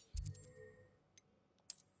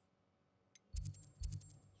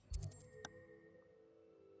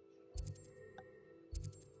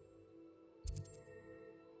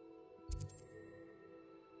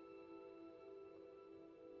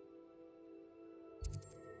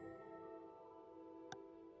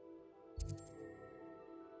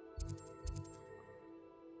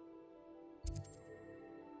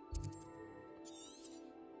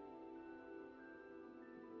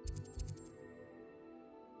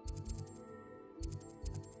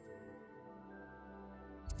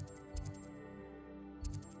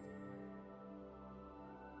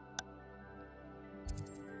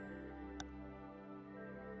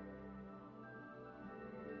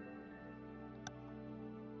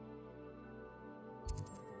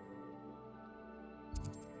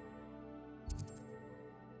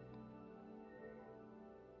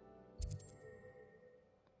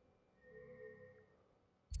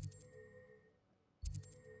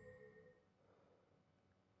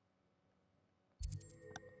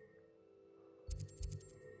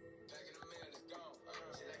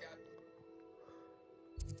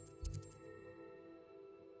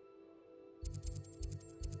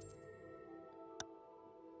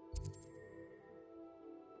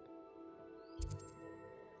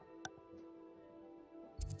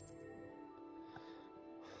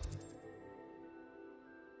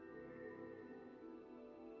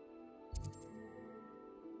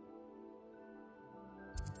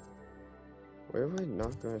 Where would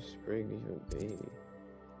not grass sprig even be?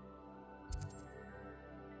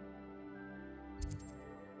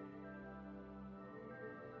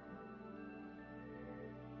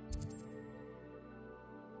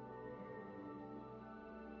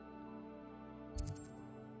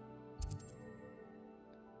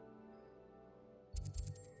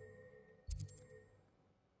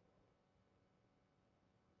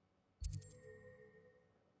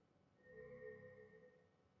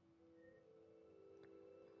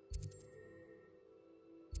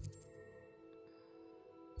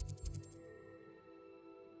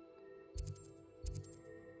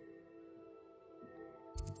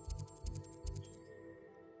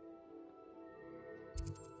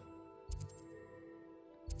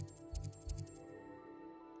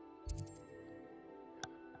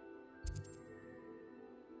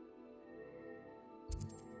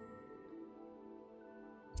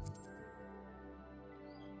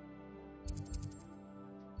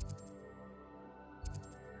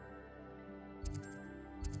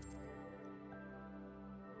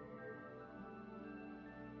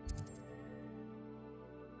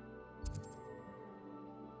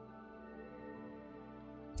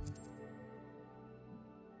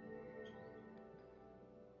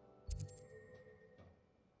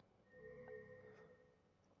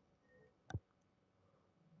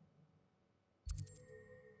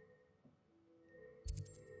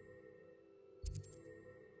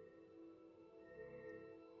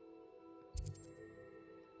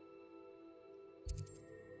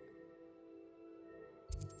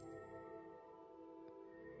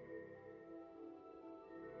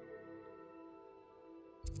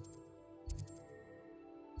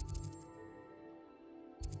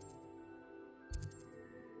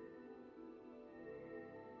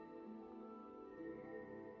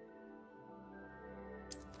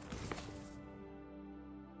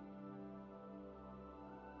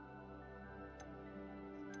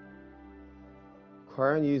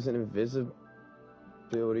 Require use an invisibility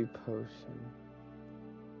potion.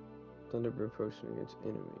 Thunderbird potion against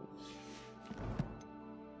enemies.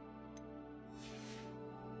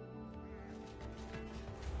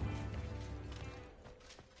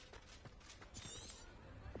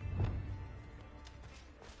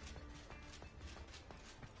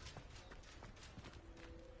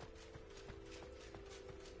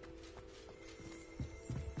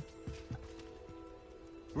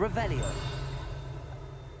 Revelio.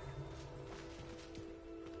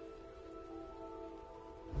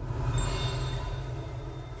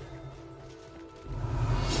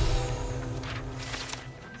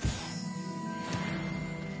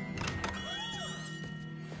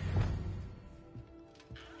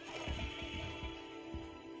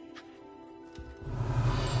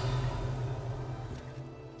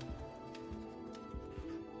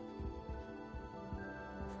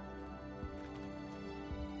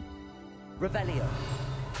 Revelio.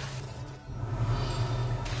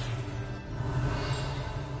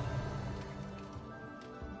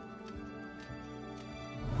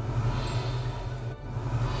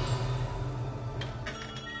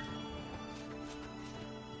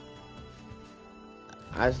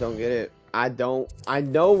 I just don't get it. I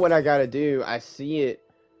know what I gotta do. I see it.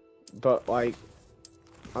 But, like,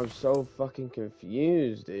 I'm so fucking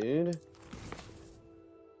confused, dude.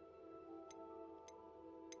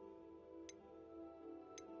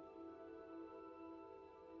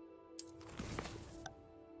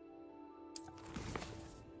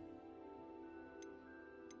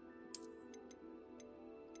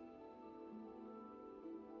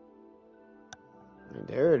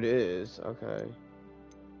 There it is. Okay.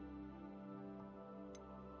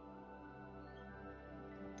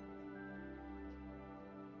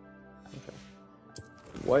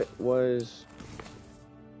 What was...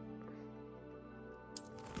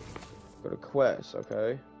 Go to quest,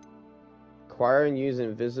 okay. Acquire and use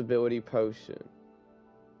invisibility potion.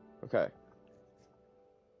 Okay.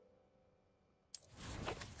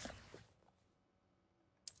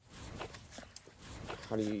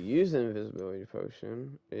 How do you use an invisibility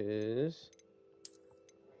potion is...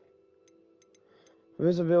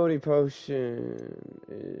 Invisibility potion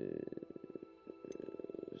is...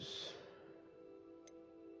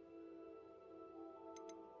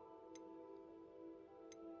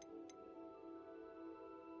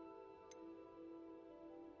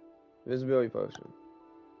 Visibility potion.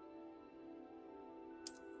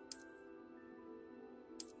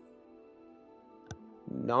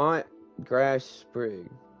 Not grass sprig.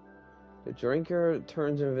 The drinker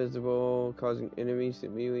turns invisible, causing enemies to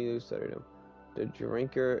immediately lose sight of them. The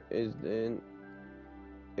drinker is then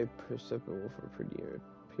imperceptible for a pretty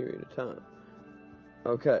period of time.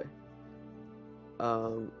 Okay.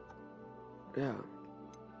 Yeah.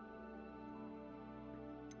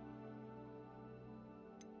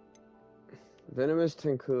 Venomous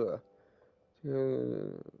Tenkua.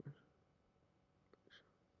 Can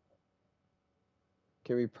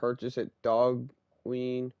be purchased at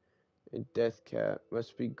Dogween and Death Cat.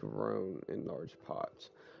 Must be grown in large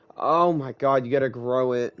pots. Oh my god, you gotta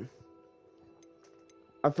grow it.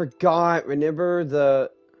 I forgot. Remember the...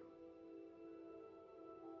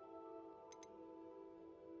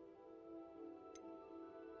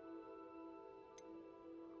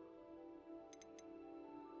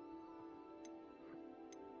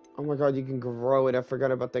 Oh my god, you can grow it. I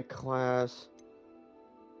forgot about that class.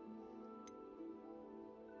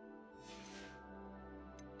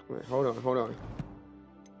 Wait, hold on.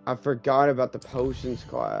 I forgot about the potions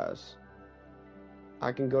class.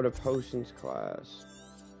 I can go to potions class.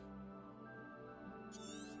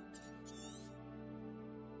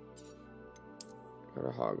 Go to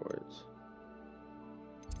Hogwarts.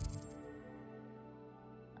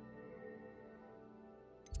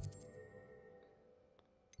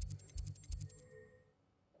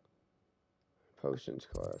 Potions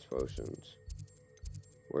class, potions.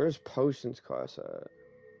 Where's potions class at?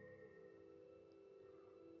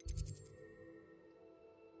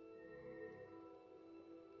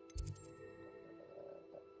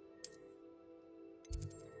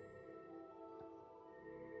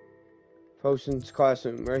 Potions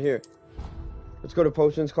classroom, right here. Let's go to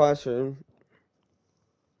potions classroom.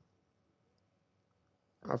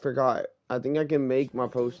 I forgot. I think I can make my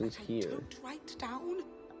potions here. Write down.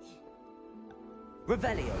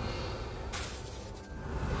 Revelio.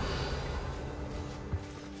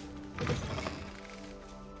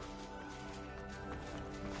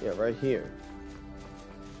 Yeah, right here.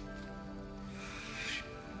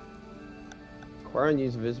 Acquire and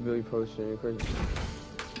use visibility potion.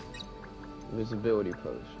 Visibility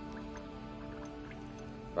potion.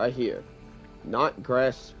 Right here. Not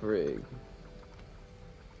grass sprig.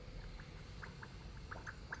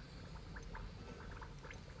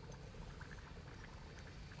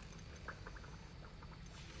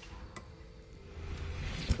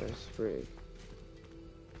 Grass sprig.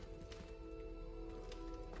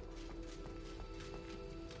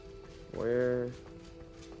 Where?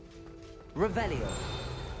 Revelio.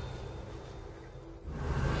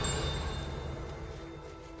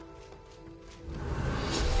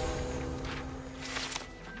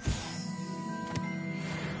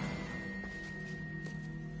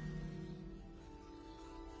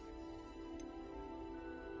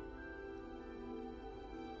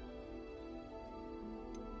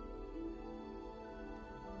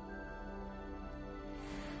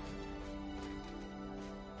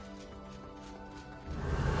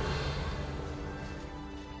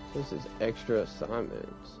 This is extra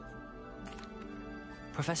assignments.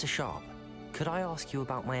 Professor Sharp, could I ask you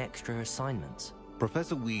about my extra assignments?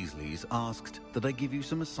 Professor Weasley's asked that I give you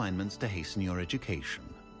some assignments to hasten your education.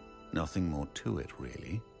 Nothing more to it,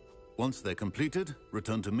 really. Once they're completed,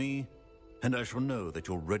 return to me, and I shall know that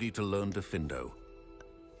you're ready to learn Diffindo.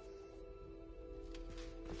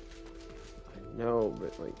 No,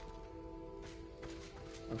 but like,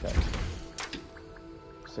 okay.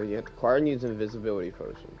 So you have to acquire and use an invisibility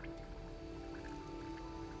potion.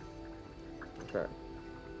 Okay.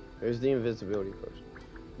 There's the invisibility potion.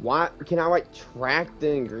 Why can I like track the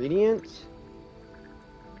ingredients?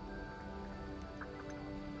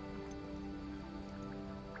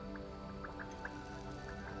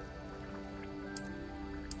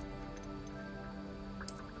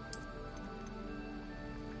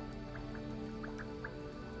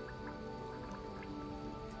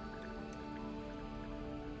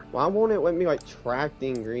 Why won't it let me like track the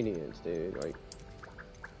ingredients, dude? Like,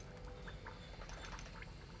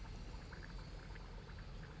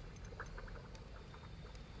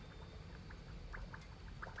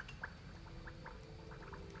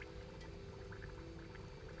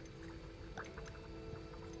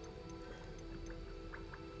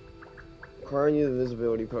 acquiring the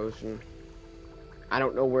invisibility potion. I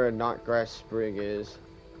don't know where a knotgrass sprig is.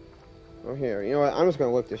 Oh, here. You know what? I'm just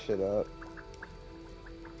gonna look this shit up.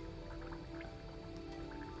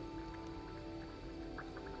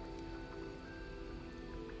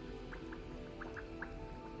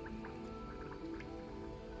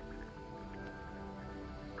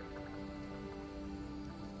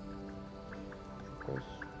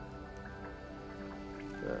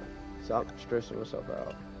 Yeah. Stop stressing myself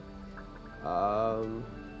out.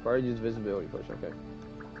 Already use visibility potion. Okay.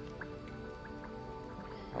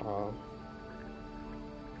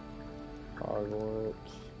 Hogwarts.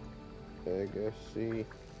 Legacy.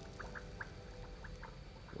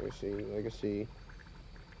 Legacy.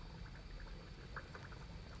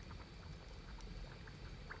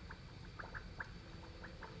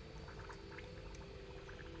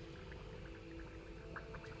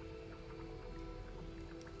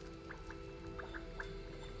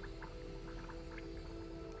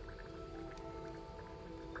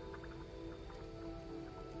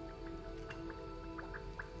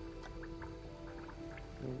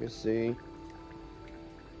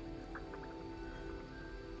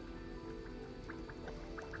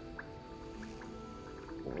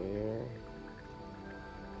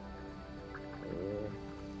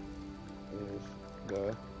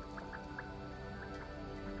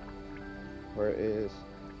 Where is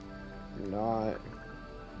not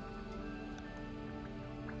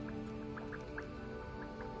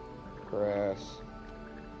grass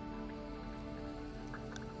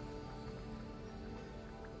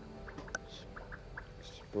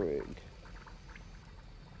sprig?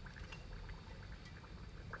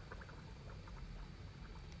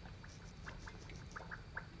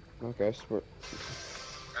 Okay, sprig.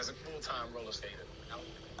 As a full-time roller skater.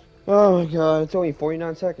 Oh my god, it's only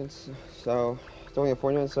 49 seconds, so it's only a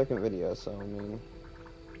 49-second video, so I mean,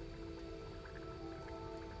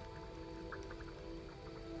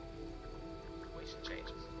 Situation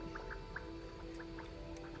changes.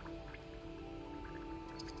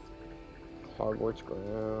 Hogwarts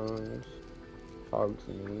grounds,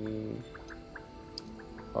 Hogsmeade.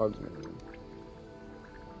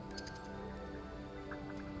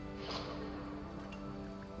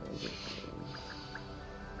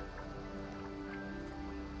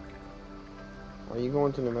 Are you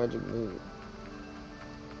going to the Magic Mead?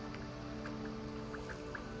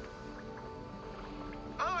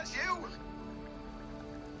 Oh, it's you!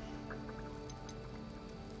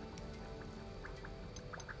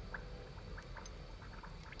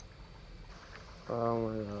 Oh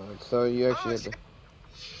my god, so you actually have to...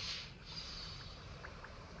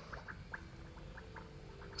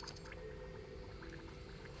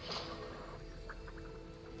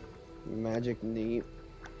 Magic Neat.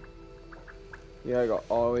 You gotta go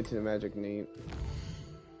all the way to the Magic Neat.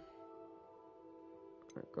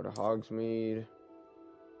 Right, go to Hogsmeade.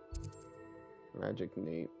 Magic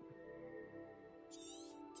Neat.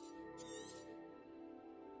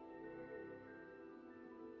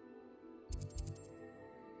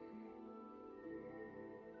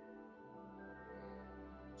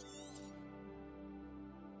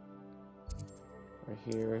 Right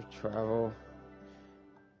here, travel.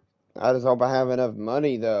 I just hope I have enough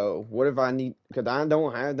money, though. What if I need... Because I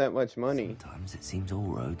don't have that much money. Sometimes it seems all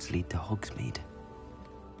roads lead to Hogsmeade.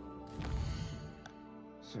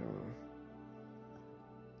 So...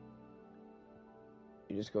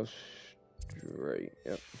 You just go straight.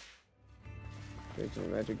 Yep. Straight to the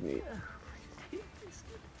Magic Meat.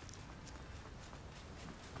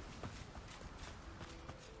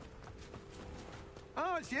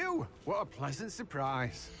 Oh, it's you! What a pleasant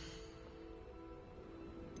surprise.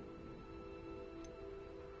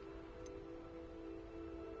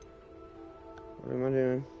 What am I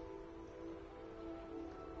doing?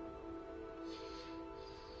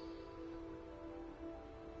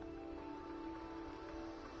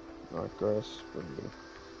 Knockout Sprig.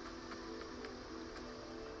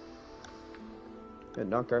 Yeah,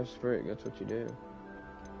 Knockout Sprig, that's what you do.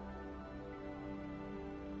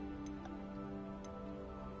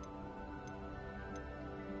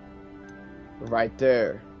 Right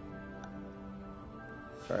there.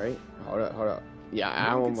 Alright, hold up. Yeah,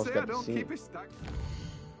 I almost got to see it.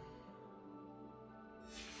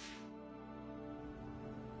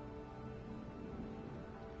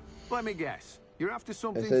 Let me guess. You're after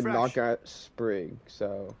something It said fresh. Knockout Sprig,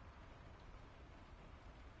 so...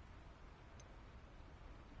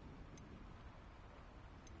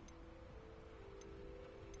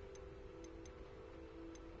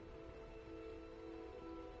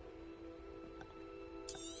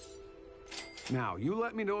 Now, you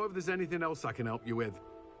let me know if there's anything else I can help you with.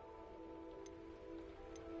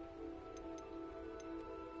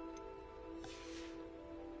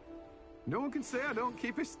 No one can say I don't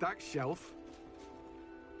keep a stacked shelf.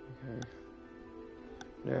 Okay.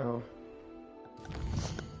 Now...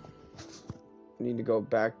 I need to go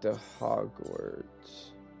back to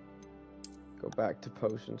Hogwarts. Go back to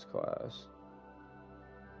potions class.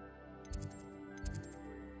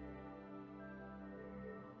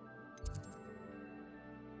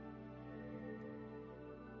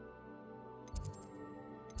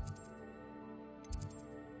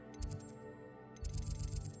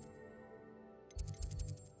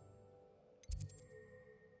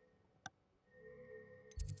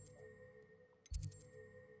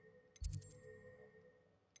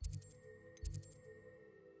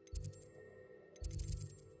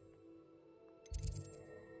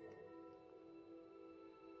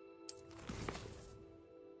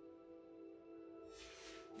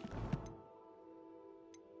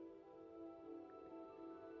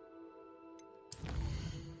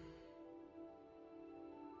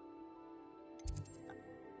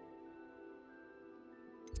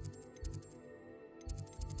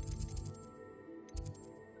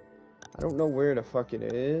 I don't know where the fuck it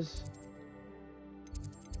is.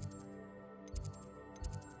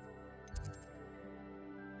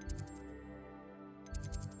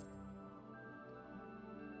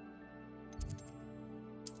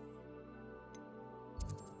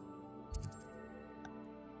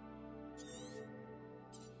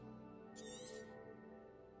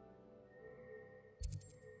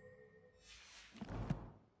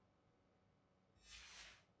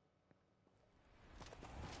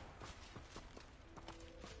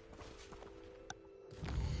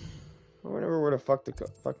 I remember where the fuck the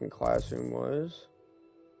fucking classroom was.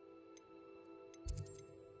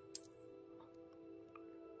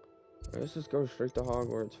 Let's just go straight to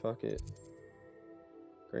Hogwarts, fuck it.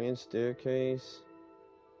 Grand Staircase.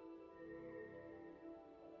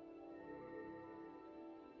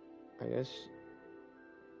 I guess...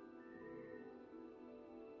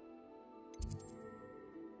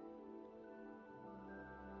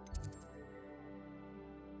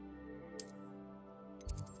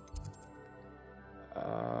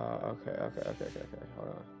 Okay, hold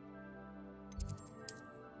on.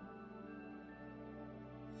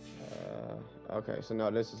 Okay, so now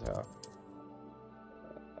this is how.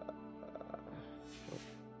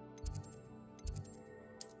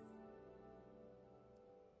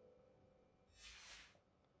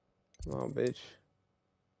 Come on, bitch.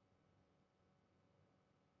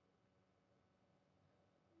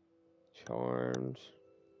 Charmed.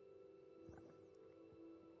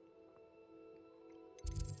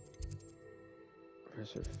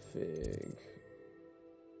 Professor Fig.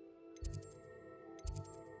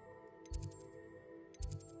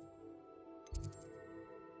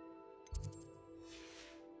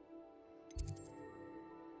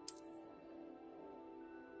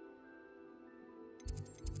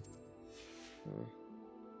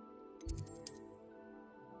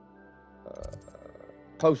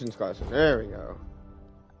 Potions classes. There we go.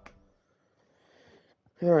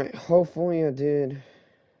 Alright, hopefully I did.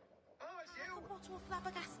 What will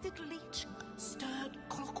flabbergasted leech stirred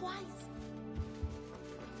clockwise?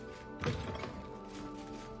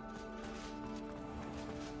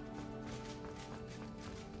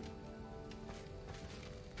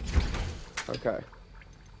 Okay.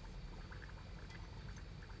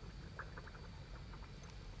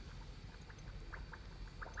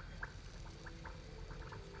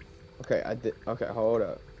 Okay, I did. Okay, hold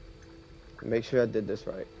up. Make sure I did this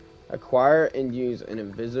right. Acquire and use an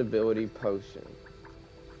invisibility potion.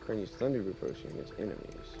 Can use Thunderbird potion against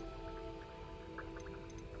enemies.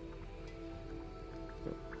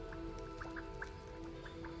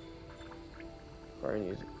 Acquire and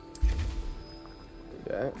use it.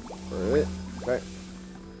 Do that. For it. Okay.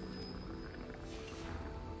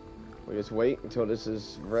 We just wait until this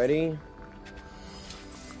is ready.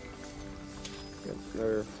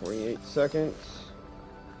 Another 48 seconds.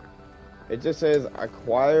 It just says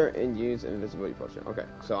acquire and use an invisibility potion. Okay,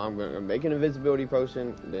 so I'm going to make an invisibility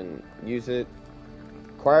potion, then use it.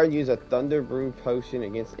 Acquire and use a thunder brew potion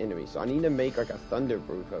against enemies. So I need to make like a thunder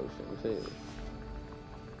brew potion too.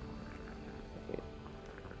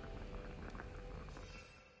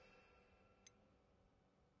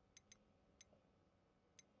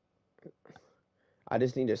 I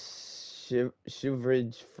just need a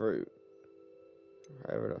shiverage fruit.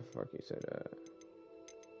 However the fuck you say that.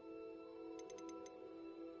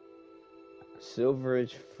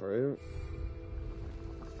 Silverage fruit?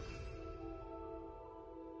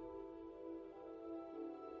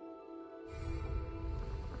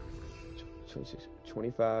 26,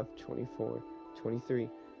 25, 24, 23,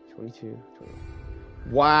 22, 20.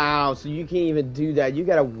 Wow, so you can't even do that. You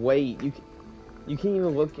gotta wait. You can't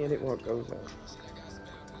even look at it while it goes on.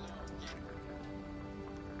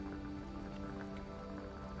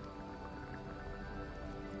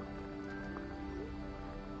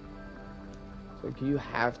 So you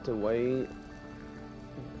have to wait.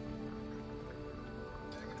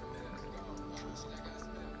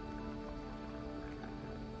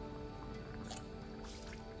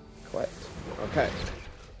 Collect. Okay.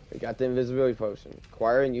 We got the invisibility potion.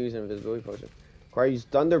 Acquire and use an invisibility potion. Acquire and use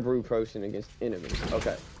thunder brew potion against enemies.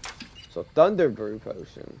 Okay. So thunder brew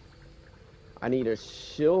potion. I need a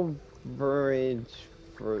silverage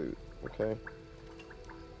fruit. Okay.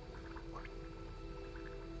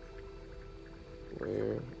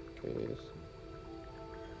 Where is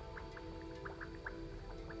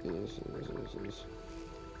a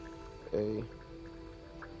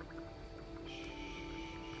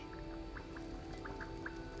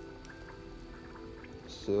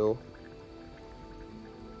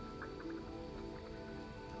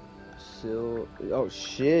oh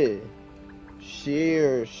shit.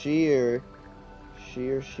 Sheer.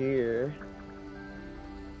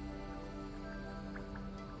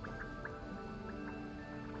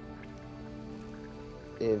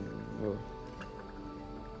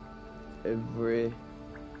 Every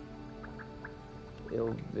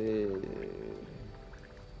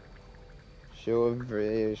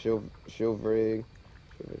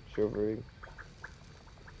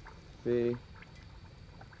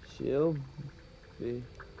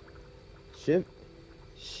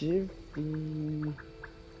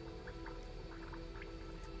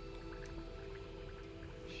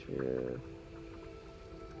Shivrig.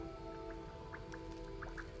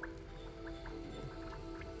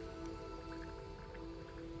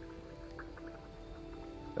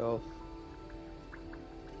 Elf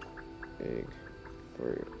egg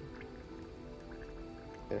fruit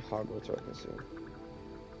and Hogwarts reference.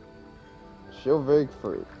 Shivrig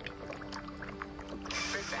fruit.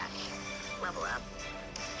 Fruit bat. Level up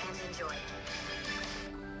and enjoy.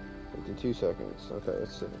 52 seconds. Okay,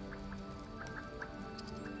 let's see.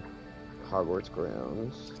 Hogwarts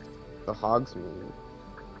grounds. The Hogsmeade.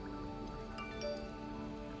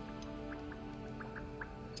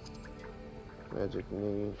 Magic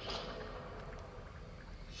need.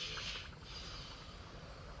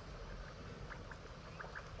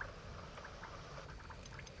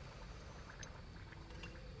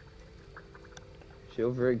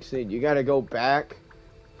 Shivrig seed. You gotta go back.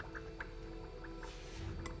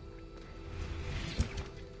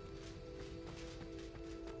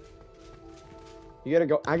 You gotta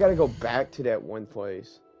go. I gotta go back to that one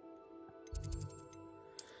place.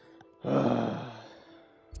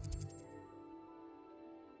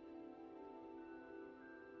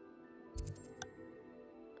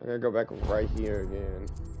 I gotta go back right here again.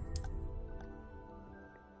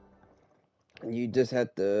 And you just had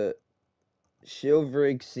the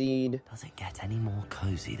Shivrig seed. Does it get any more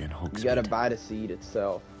cozy than Hogsmeade? You gotta buy the seed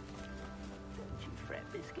itself. Don't you fret,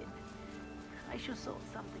 Biscuit. I shall sort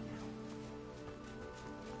something out.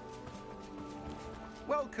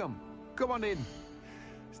 Welcome. Come on in.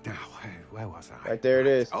 Now, where was I? Right there it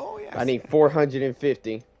is. Oh, yes. I need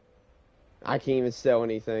 450. I can't even sell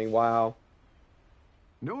anything. Wow.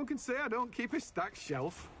 No one can say I don't keep a stacked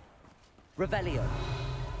shelf. Revelio.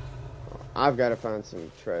 I've got to find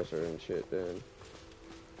some treasure and shit then.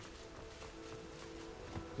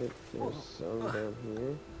 There's some down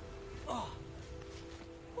here. Oh,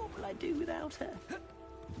 what will I do without her?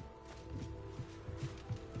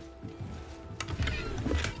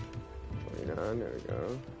 29, there we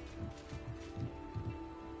go.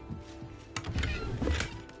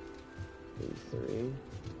 Three.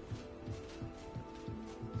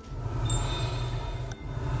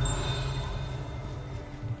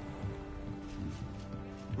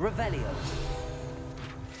 Revelio. Revelio.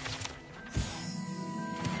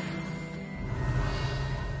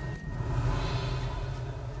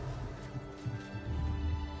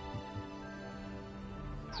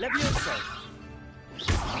 Levioso.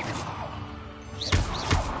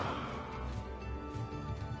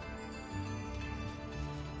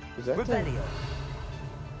 Is that Revelio.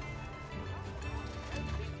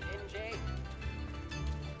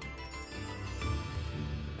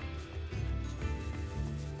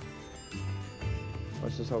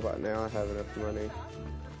 Let's just hope now I have enough money.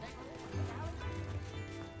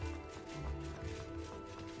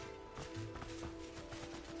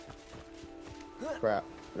 Crap.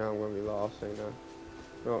 Now I'm gonna be lost, ain't I?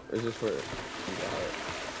 No, is this where you got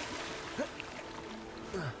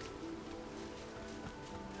it?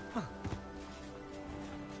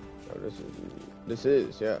 Oh, this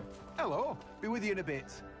is, yeah. Hello. Be with you in a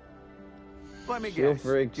bit. Let me Shield guess.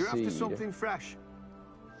 for You're after Exceed. something fresh.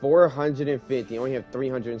 450. Only have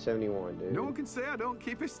 371, dude. No one can say I don't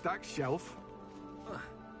keep a stacked shelf.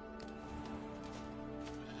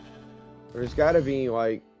 There's gotta be,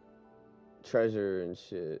 like, treasure and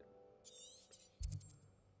shit.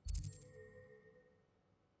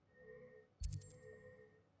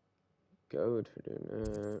 Gold for doing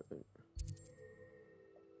that.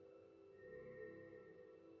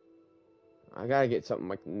 I gotta get something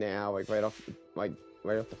like now, like right off the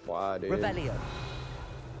fly, dude. Revelio.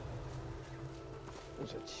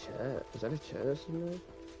 There's a chest. Is that a chest in there?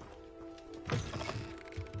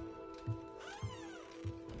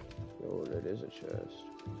 Oh, that is a chest.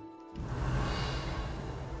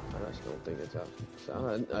 I just don't think it's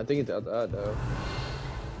outside. I think it's outside though.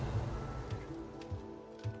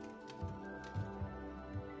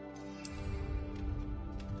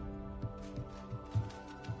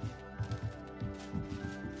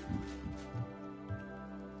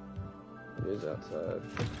 It is outside.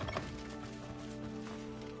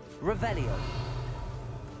 Revelio.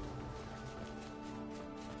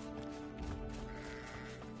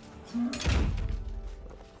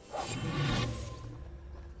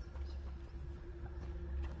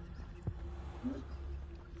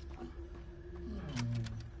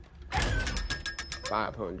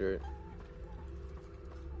 $500.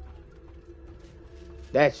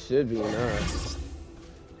 That should be enough.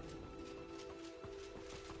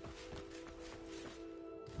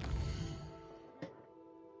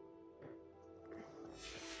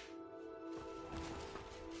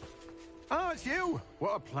 Oh, it's you!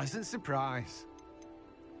 What a pleasant surprise.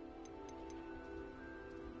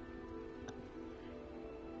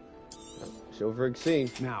 Silver Exceed.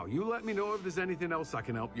 Now, you let me know if there's anything else I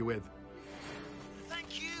can help you with.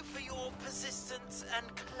 Thank you for your persistence and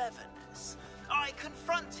cleverness. I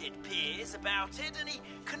confronted Piers about it, and he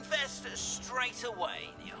confessed straight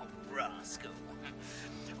away, the old rascal.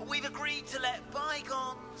 We've agreed to let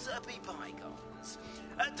bygones be bygones.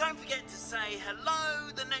 Don't forget to say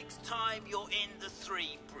hello the next time you're in the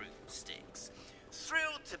Three Broomsticks.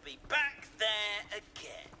 Thrilled to be back there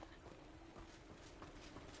again.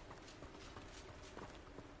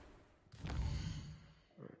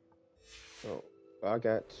 Oh, I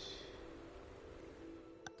got...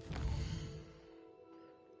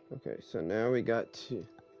 Okay, so now we got to...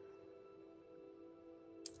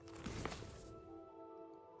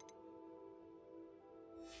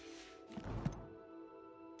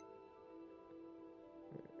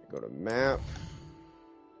 Go to map.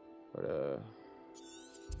 Go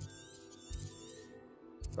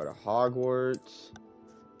to Hogwarts.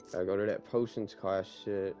 Gotta go to that potions class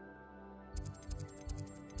shit.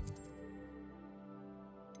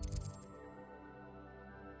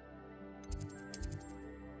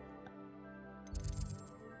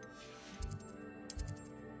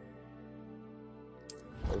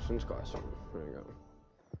 Potions classroom. There we go.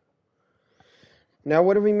 Now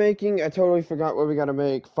what are we making? I totally forgot what we gotta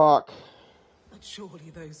make. Fuck. But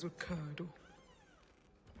surely those were curdle.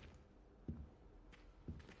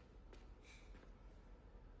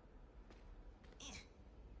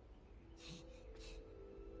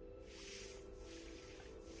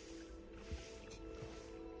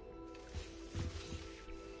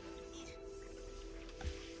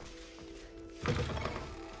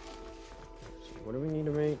 What do we need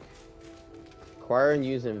to make? Acquire and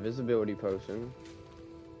use an invisibility potion.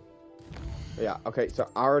 Yeah, okay, so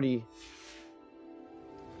I already...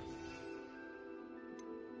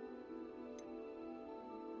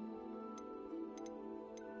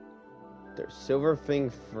 There's silver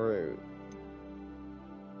fang fruit.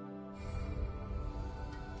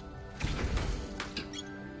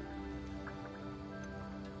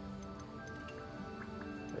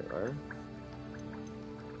 There are.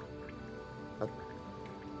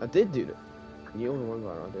 I did do that. The only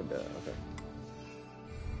one I did that. Okay.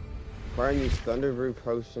 Acquire and use Thunder Brew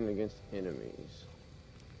Potion against enemies.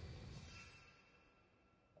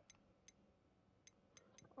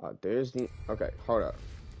 There's the... Okay, hold up.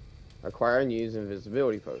 Acquire and use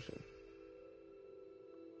Invisibility Potion.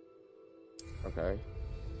 Okay.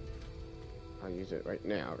 I'll use it right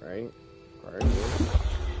now, right? Acquire and use.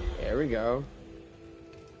 There we go.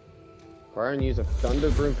 Acquire and use a Thunder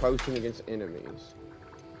Brew Potion against enemies.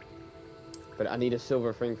 But I need a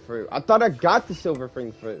Silver Fang Fruit. I thought I got the Silver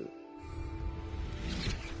Fang Fruit.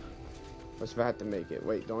 What's if I have to make it?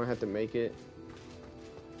 Wait, don't I have to make it?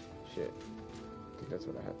 Shit. I think that's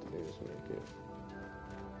what I have to do is make it.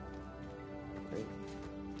 Right.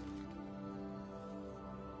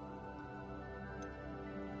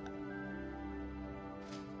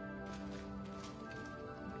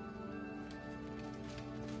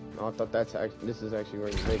 Oh, I thought that's actually, this is actually where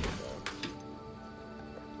you make it though.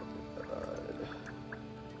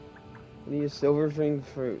 I need a Silver Fang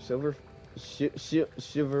Fruit.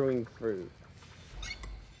 Shivering Fruit.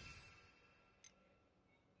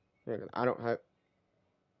 I don't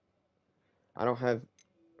have.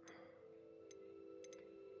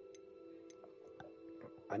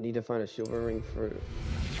 I need to find a Shivering Fruit.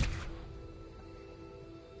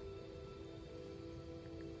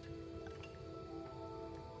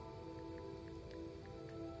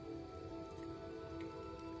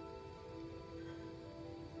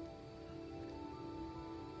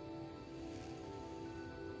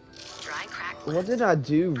 Dry crack. What did I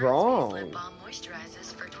do wrong? Lip balm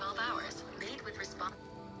moisturizes for 12 hours. Made with response.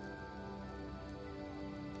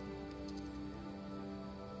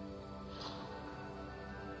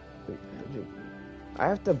 I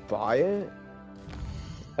have to buy it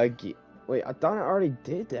again. Wait, I thought I already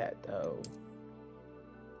did that though.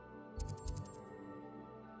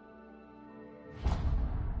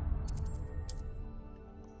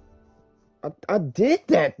 I did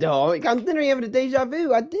that though. Like, I'm literally having a deja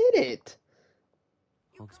vu. I did it.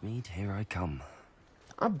 Hogsmeade, here I come.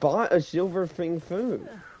 I bought a Silver Fang Fruit.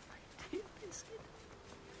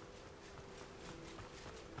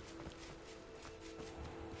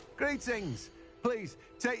 Greetings. Please,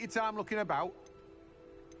 take your time looking about.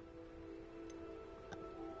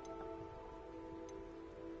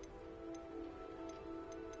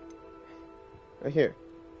 Right here.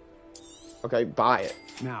 Okay, buy it.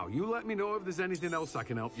 Now, you let me know if there's anything else I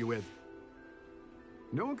can help you with.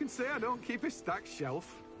 No one can say I don't keep a stacked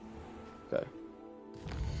shelf. Okay.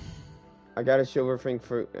 I got a Silver Fang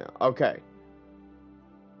Fruit now. Okay.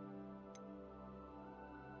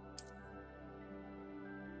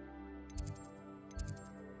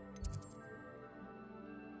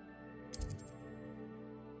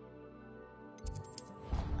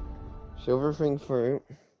 Silver Fang Fruit.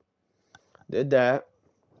 Did that.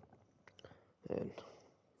 And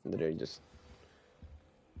literally just...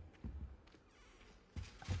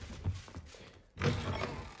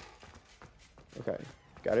 Okay.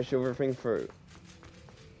 Got a Silver Fang Fruit.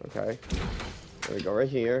 Okay. There we go, right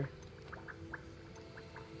here.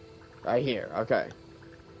 Right here, okay.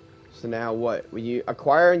 So now what? When you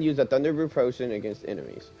acquire and use a Thunder Brew Potion against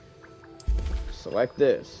enemies. Select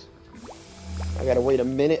this. I gotta wait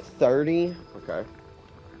 1:30. Okay.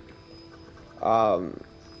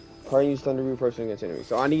 Acquire and use Thunder Brew Potion against enemies.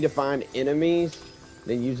 So I need to find enemies,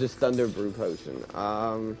 then use this Thunder Brew Potion.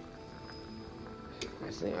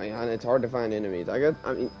 It's hard to find enemies. I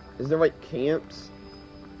mean, is there like camps?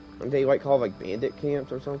 Aren't they like called like bandit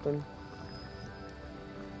camps or something?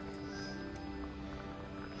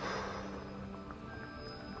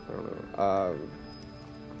 I don't know.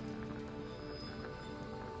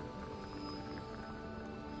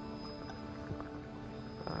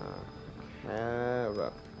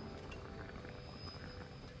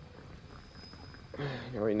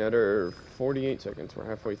 Wait, another 48 seconds. We're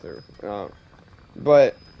halfway through.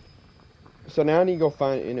 But so now I need to go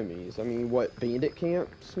find enemies. I mean, what, bandit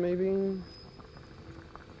camps maybe?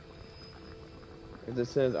 It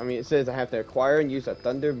says, I mean, it says I have to acquire and use a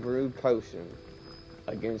Thunder Brew Potion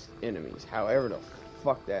against enemies. However the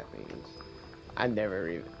fuck that means. I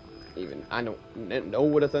never even I don't know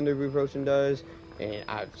what a Thunder Brew Potion does, and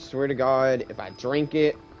I swear to God, if I drink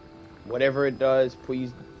it, whatever it does,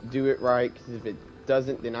 please do it right, because if it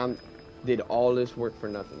doesn't, then I did all this work for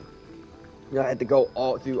nothing. Now I had to go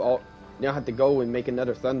now I have to go and make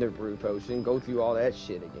another Thunder Brew Potion, go through all that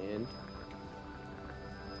shit again.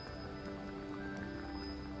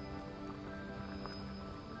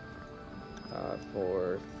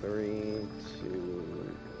 4, 3, 2,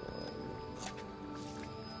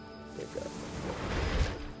 1.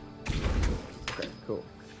 Okay, cool.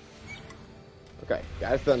 Okay.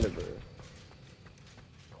 Got a Thunder Brew.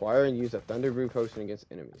 Acquire and use a Thunder Brew potion against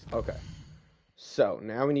enemies. Okay. So,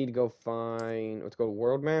 now we need to go find... Let's go to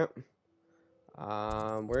world map.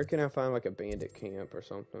 Where can I find, like, a bandit camp or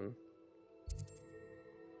something?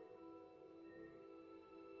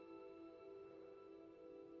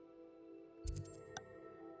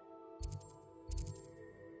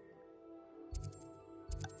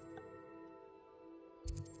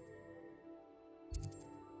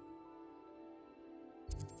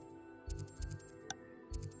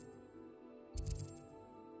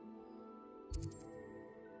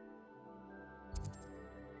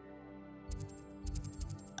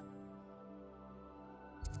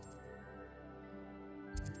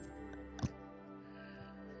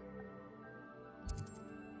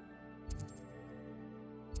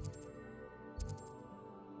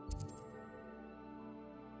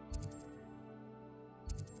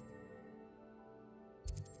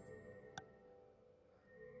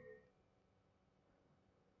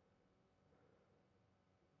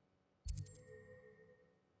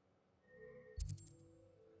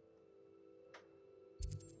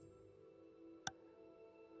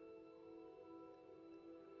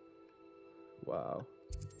 Wow.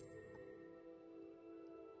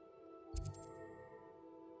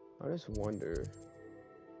 I just wonder.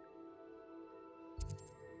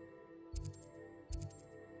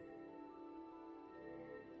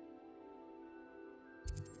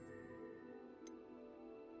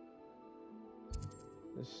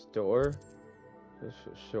 The store?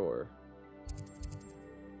 Sure.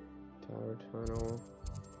 Tower tunnel.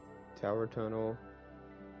 Tower tunnel.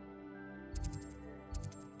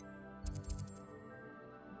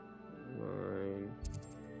 Mine.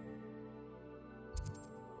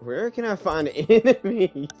 Where can I find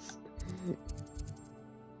enemies?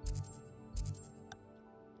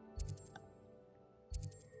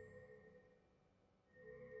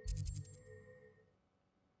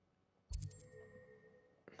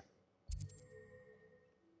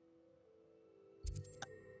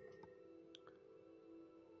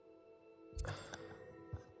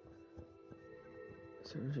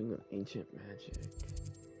 Searching of ancient magic.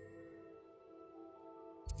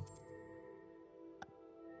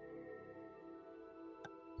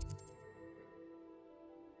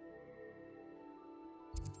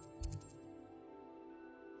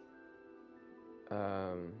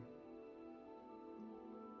 Um,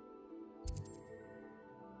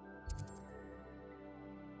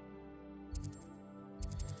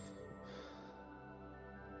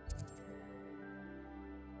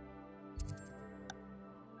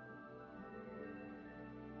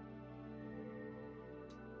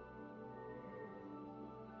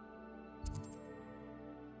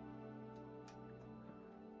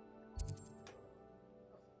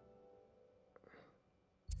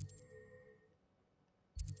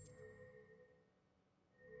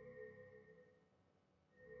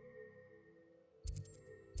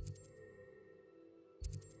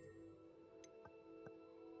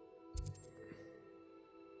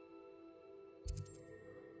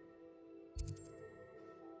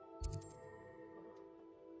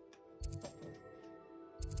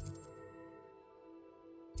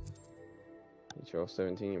 Control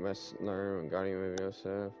 17, you must learn when Guardian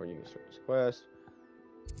Leviosa before you can start this quest.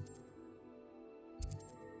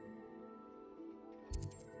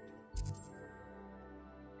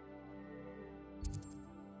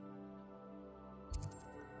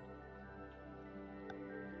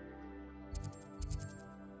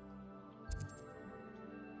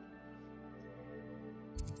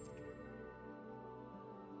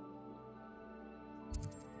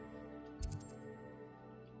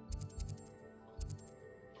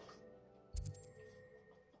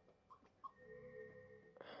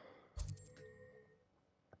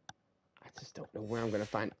 I just don't know where I'm gonna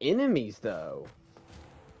find enemies though.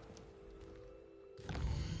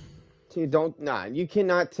 Dude, you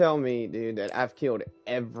cannot tell me, dude, that I've killed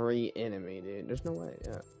every enemy, dude. There's no way,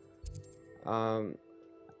 yeah.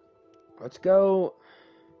 Let's go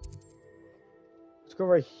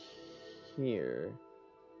right here.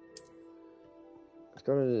 Let's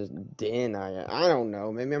go to this den. I don't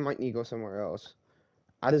know. Maybe I might need to go somewhere else.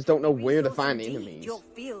 I just don't know where to find enemies. Your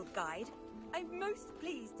field guide. I'm most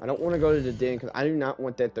pleased. I don't want to go to the den because I do not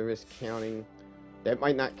want that to risk counting. That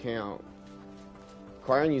might not count.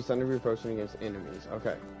 Acquire and use Thunder Brew potion against enemies.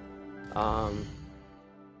 Okay.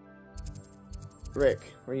 Rick,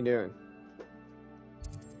 what are you doing?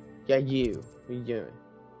 Yeah, you. What are you doing?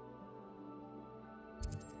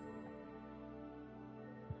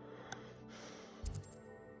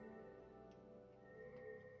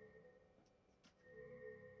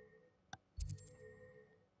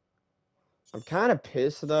 I'm kind of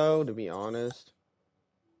pissed though, to be honest.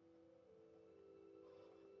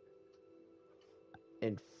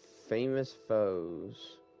 And famous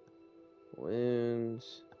foes.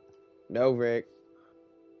 Wins. No, Rick.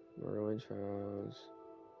 Merlin Trials.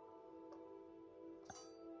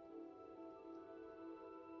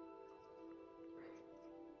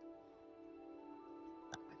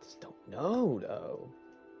 I just don't know, though.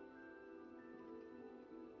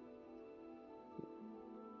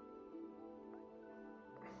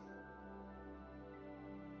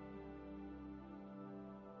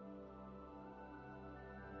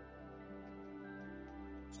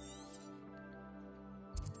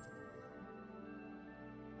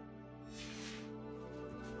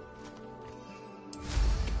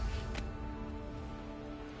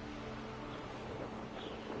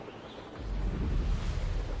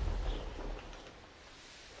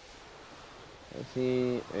 Let's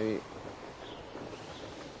see.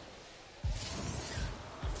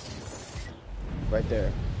 Right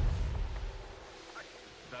there.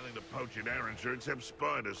 Nothing to poach in Arrowshire except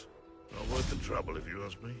spiders. Not worth the trouble, if you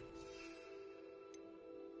ask me.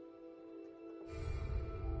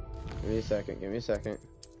 Give me a second. Give me a second.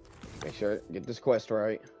 Make sure get this quest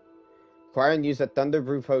right. Acquire and use a Thunder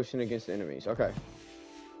Brew potion against enemies. Okay.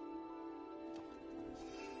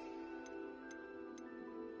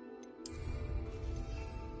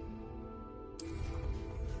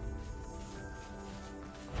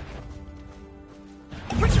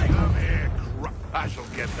 Come here, I shall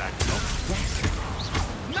get that.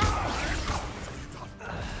 No!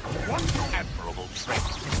 What admirable trick.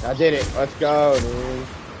 I did it. Let's go, dude.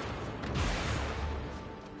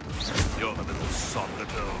 You're the little sod that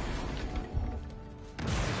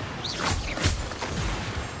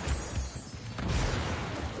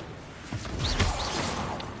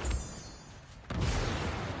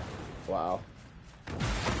Wow.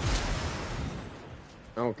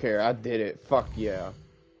 I don't care. I did it. Fuck yeah.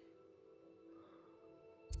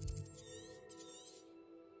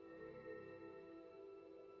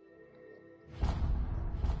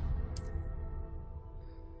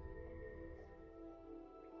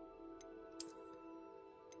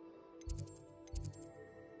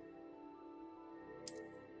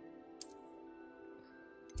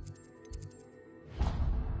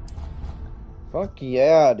 Fuck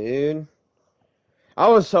yeah, dude. I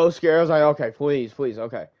was so scared. I was like, okay, please, please,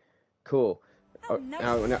 okay. Cool. How nice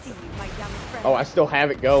to see you, my young friend. Oh, I still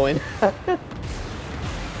have it going.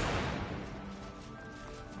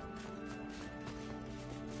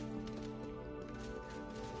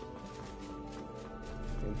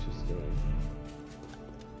 Interesting.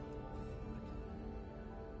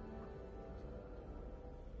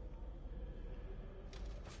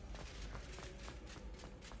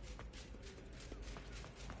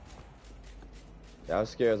 I was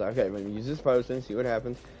scared. I was like, okay, let me use this potion, see what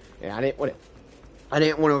happens. And I didn't want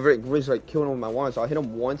to risk like killing him with my wand, so I hit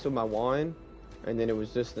him once with my wand, and then it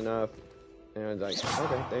was just enough. And I was like,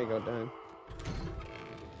 okay, there you go, done.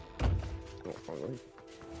 Oh, finally.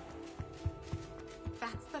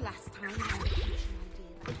 That's the last time I will teach you,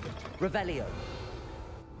 my dear. Revelio.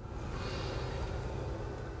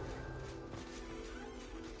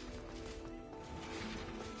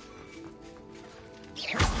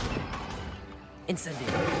 Incendio.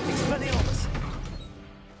 Expelliarmus.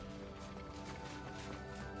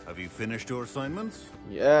 Have you finished your assignments?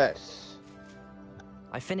 Yes.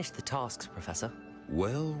 I finished the tasks, Professor.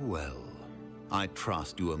 Well, well. I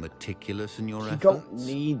trust you are meticulous in your efforts. You don't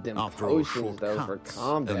need them After all, potions, though, for shortcuts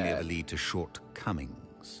combat. only ever lead to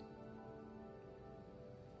shortcomings.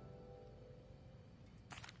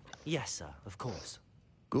 Yes, sir, of course.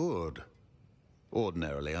 Good.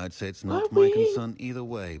 Ordinarily, I'd say it's not my concern either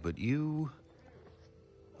way, but you...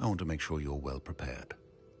 I want to make sure you're well prepared.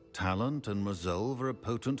 Talent and resolve are a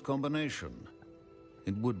potent combination.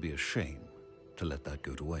 It would be a shame to let that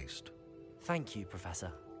go to waste. Thank you,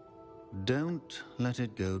 Professor. Don't let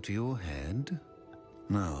it go to your head.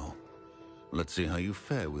 Now, let's see how you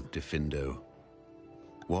fare with Defendo.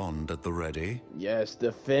 Wand at the ready. Yes,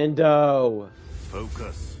 Defendo.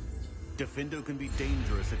 Focus. Defendo can be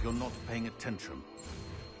dangerous if you're not paying attention.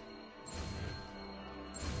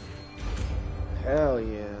 Hell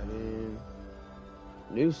yeah, dude.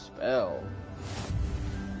 New spell.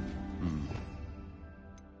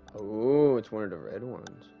 Oh, it's one of the red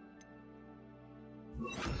ones.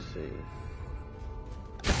 Let's see.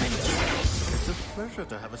 It's a pleasure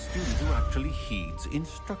to have a student who actually heeds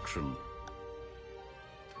instruction.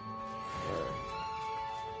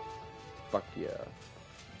 Fuck yeah.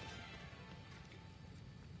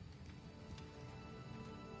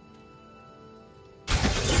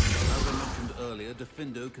 earlier,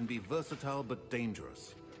 Defendo can be versatile but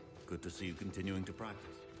dangerous. Good to see you continuing to practice.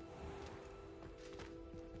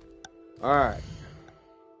 Alright.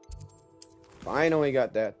 Finally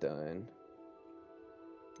got that done.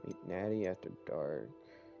 Meet Natty after dark.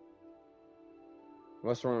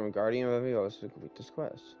 Must run a guardian of Evios to complete this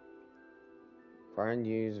quest. Fire and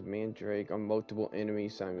use Mandrake on multiple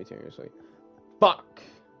enemies simultaneously. Fuck!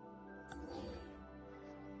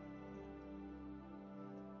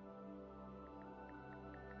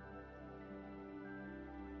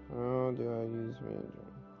 How do I use Mandrake?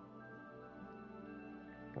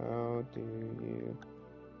 How do you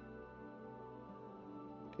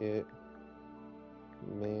get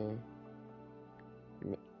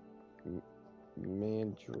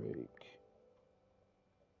Mandrake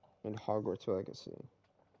in Hogwarts Legacy?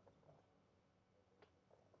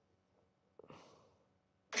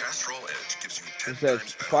 Castrol Edge gives you 10 It says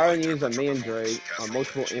times better fire and high use a temperature Mandrake performance. on Castrol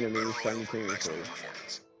multiple Edge, enemies better oil, simultaneously. maximum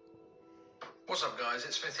performance. What's up, guys?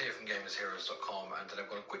 It's Smith here from GamersHeroes.com, and today I've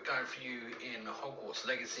got a quick guide for you in Hogwarts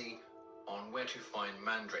Legacy on where to find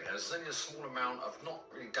Mandrake. Now, there's only a small amount. I've not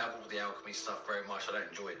really dabbled with the alchemy stuff very much. I don't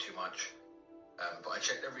enjoy it too much. But I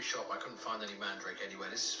checked every shop. I couldn't find any Mandrake anywhere.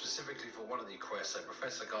 This is specifically for one of the quests. So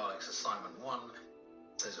Professor Garlick's assignment 1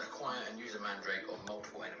 says acquire and use a Mandrake on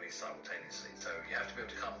multiple enemies simultaneously. So you have to be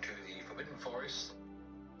able to come to the Forbidden Forest,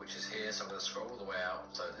 which is here. So I'm going to scroll all the way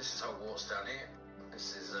out. So this is Hogwarts down here.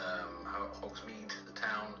 This is Hogsmeade, the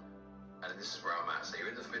town, and this is where I'm at. So you're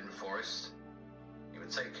in the Forbidden Forest. You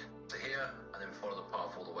would take to here and then follow the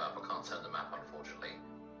path all the way up. I can't turn the map, unfortunately.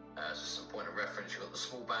 Just some point of reference. You've got the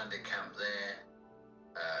small bandit camp there.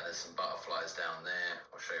 There's some butterflies down there.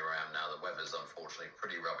 I'll show you where I am now. The weather's unfortunately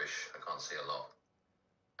pretty rubbish. I can't see a lot.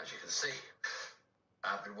 As you can see,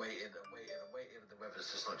 I've been waiting. The weather's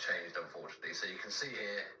just not changed, unfortunately. So you can see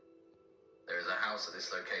here, there is a house at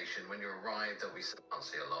this location. When you arrive, there'll be some, I can't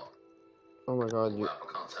see a lot. Oh my god, you... I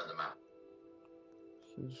can't turn the map.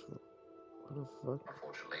 What the fuck?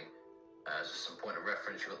 Unfortunately. Just some point of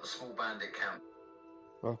reference. You've got the small bandit camp.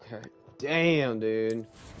 Okay. Damn, dude.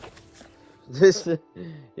 This...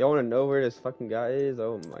 Y'all wanna know where this fucking guy is?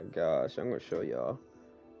 Oh my gosh, I'm gonna show y'all.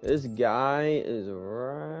 This guy is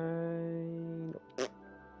right...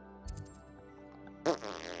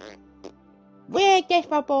 Wait, that's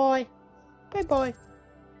my boy! Hey, boy!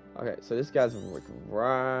 Okay, so this guy's like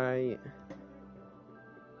right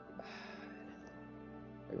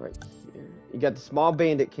here. You got the small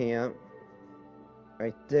bandit camp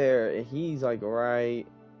right there, and he's like right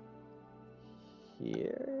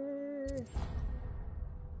here.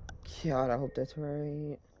 God, I hope that's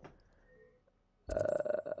right.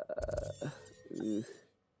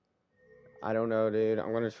 I don't know, dude.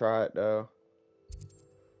 I'm gonna try it though.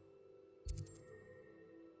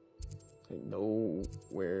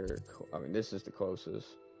 Nowhere. I mean, this is the closest,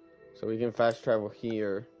 so we can fast travel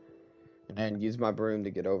here, and then use my broom to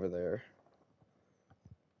get over there.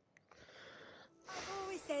 I've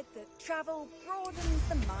always said that travel broadens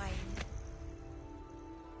the mind.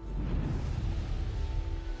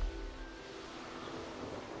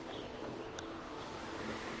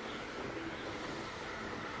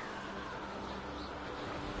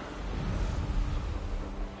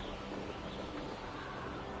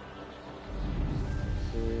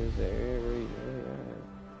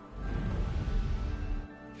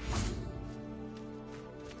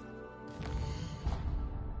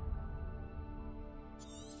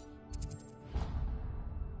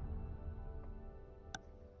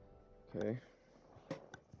 Okay.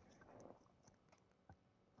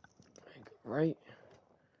 Right.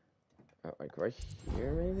 Like right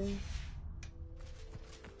here, maybe?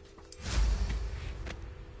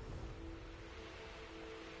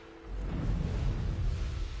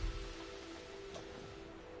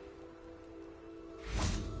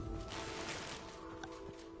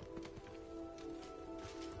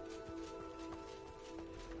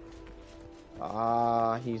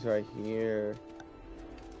 Ah, he's right here.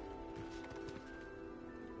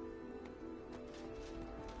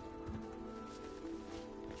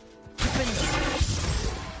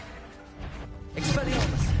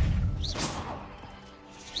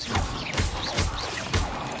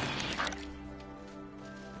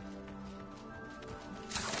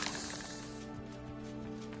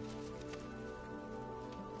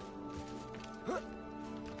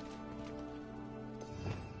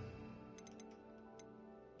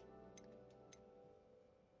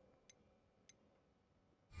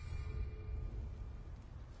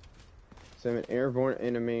 Summon an airborne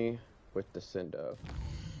enemy with Descendo.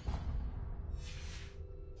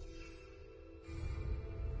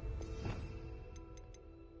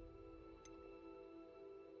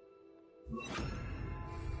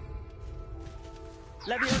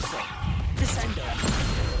 Levioso. Descendo.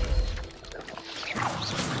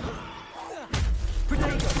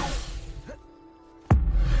 Protego.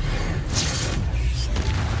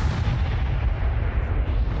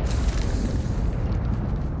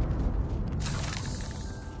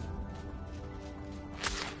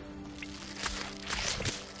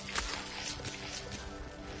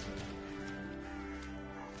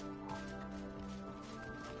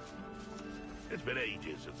 It's been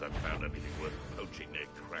ages since I've found anything worth poaching near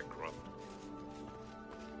Crackcroft.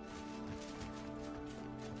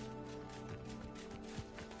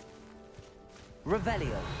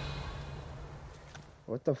 Revelio.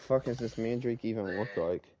 What the fuck does this mandrake even look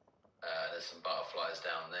like? There's some butterflies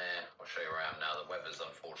down there. I'll show you around now. The weather's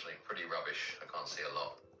unfortunately pretty rubbish. I can't see a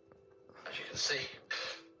lot. As you can see,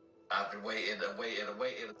 I've been waiting and waiting and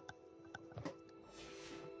waiting.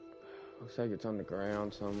 Looks like it's on the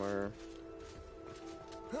ground somewhere.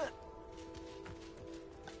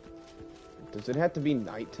 Does it have to be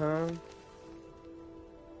nighttime?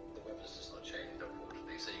 The weather's just not changed,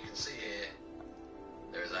 unfortunately. So you can see here,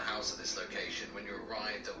 there is a house at this location. When you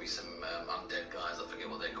arrive, there'll be some undead guys. I forget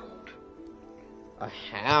what they're called. A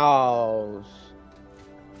house.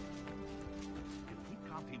 If we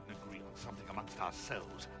can't even agree on something amongst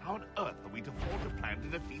ourselves, how on earth are we to forge a plan to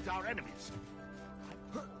defeat our enemies?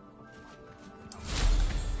 That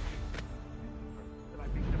I'm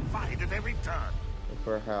being defied at every turn. Look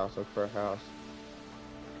for a house, look for a house.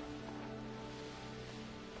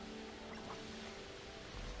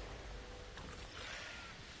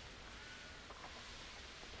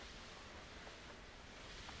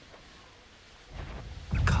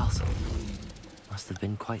 The castle must have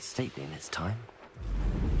been quite stately in its time.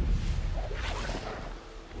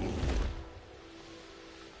 I'm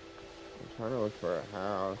trying to look for a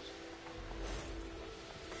house.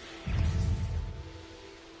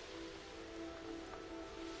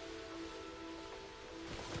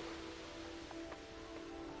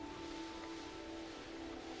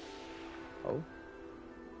 Oh,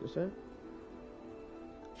 is it?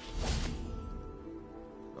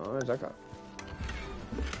 Oh, there's like a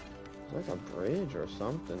bridge or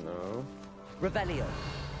something though. Revelio.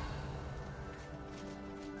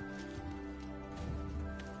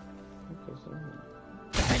 What is that?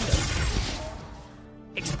 Defendo.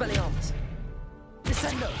 Expelliarmus.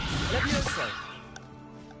 Descendo. Levioso.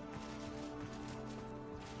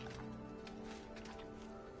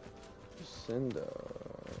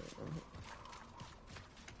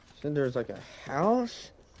 Cinder is like a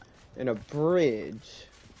house and a bridge.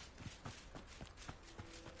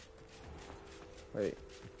 Wait.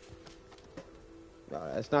 No,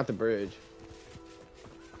 that's not the bridge.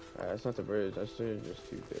 That's not the bridge. That's just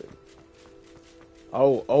too big.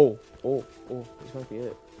 Oh, this might be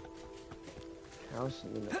it. House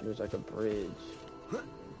and then there's like a bridge.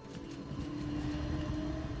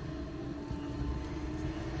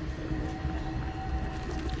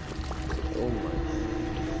 Oh my.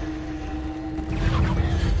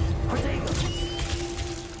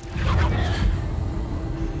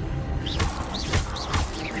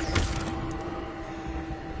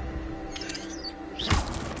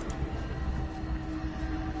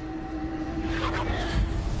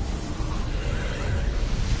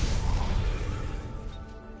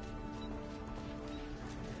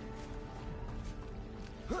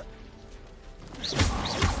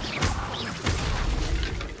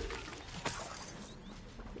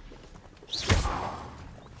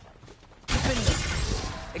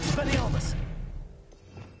 Expelliarmus.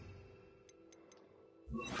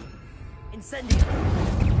 Incendio.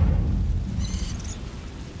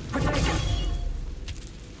 Protego.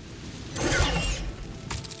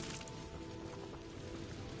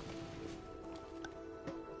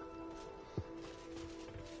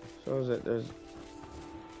 So is it there's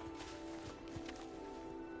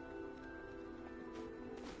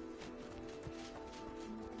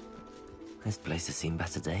This place has seen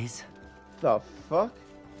better days. the fuck?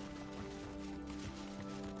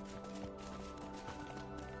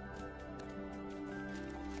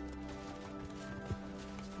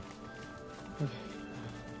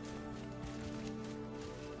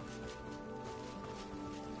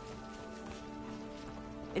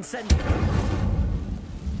 Incendio.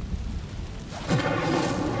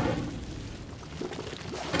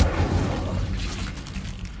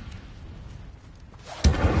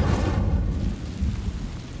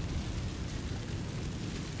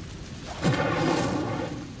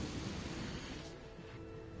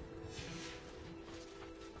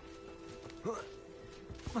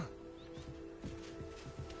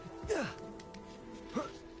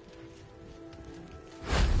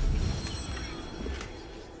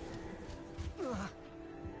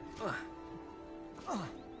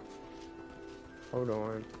 Hold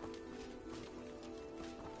on.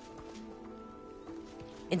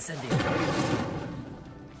 Incendio.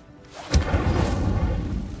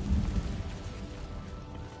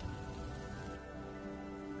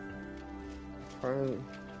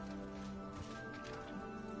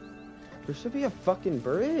 There should be a fucking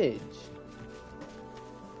bridge.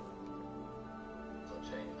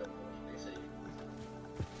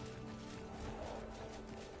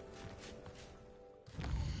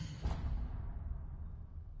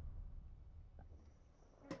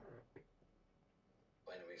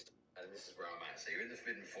 And this is where I'm at. So you're in the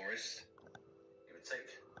Forbidden Forest. You would take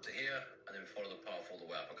to here and then follow the path all the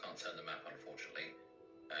way up. I can't turn the map, unfortunately.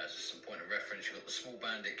 It's just some point of reference. You've got the small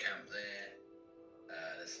bandit camp there.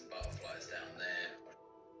 There's some butterflies down there.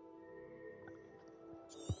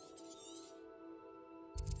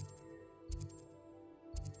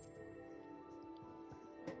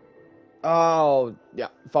 Oh, yeah.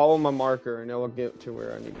 Follow my marker and it'll get to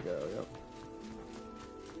where I need to go. Yep.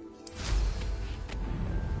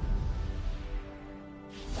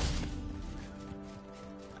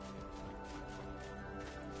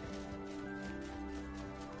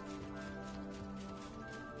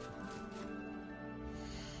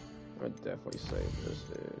 I'd definitely save this,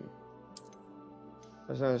 dude.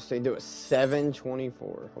 I was gonna say do a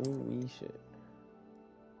 724. Holy shit.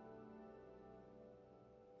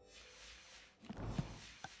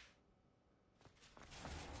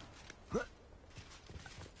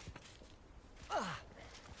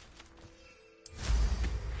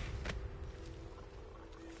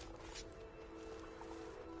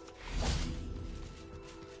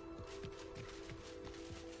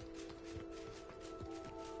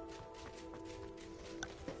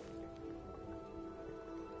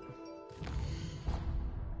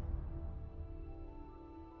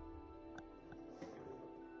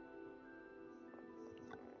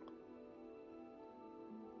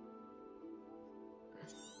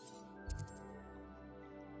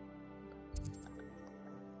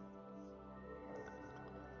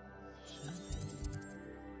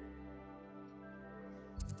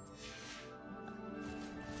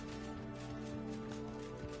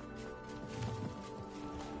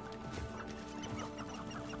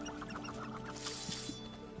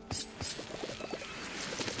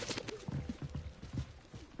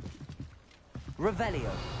 Revelio. Around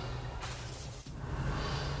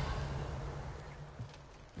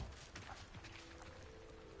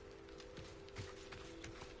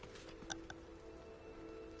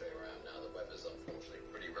now, the weather's unfortunately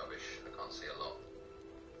pretty rubbish. I can't see a lot.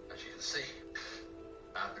 As you can see,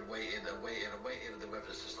 I've been waiting and waiting and waiting, and the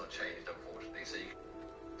weather's just not changed, unfortunately. So you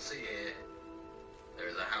can see here, there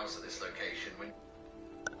is a house at this location. When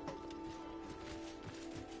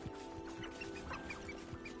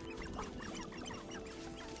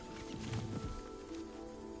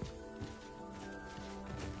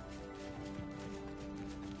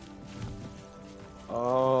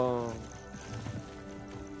Oh.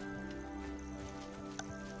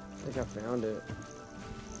 I think I found it.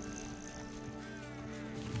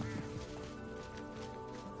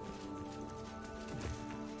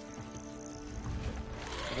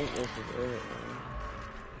 I think this is it, man.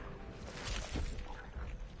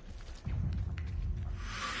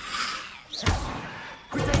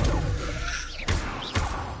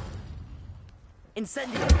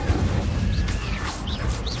 Incendio.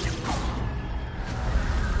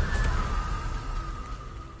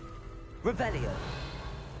 Revelio.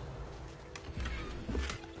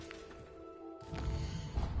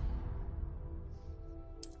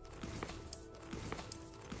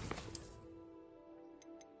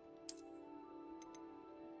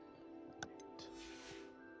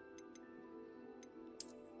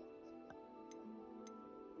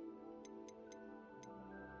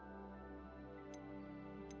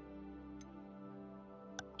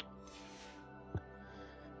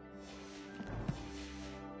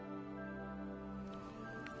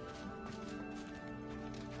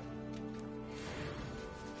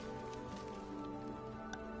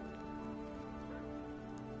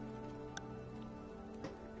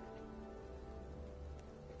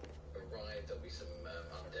 there'll be some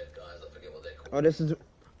undead guys. I forget what they're called. Oh, this is.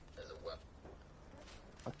 There's a well.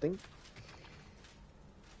 I think.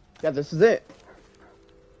 Yeah, this is it.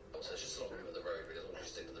 So it's just along the road, but as long as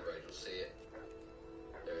you stick to the road, you'll see it.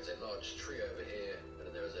 There is a large tree over here, and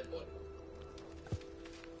then there is a body.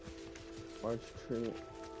 Large tree.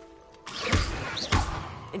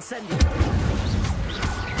 Incendio.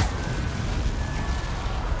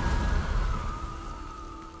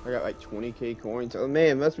 I got like 20k coins. Oh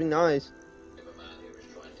man, must be nice. A man who was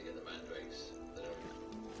trying to get the mandrakes.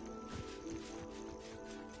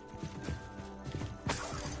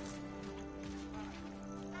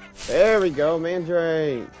 There we go,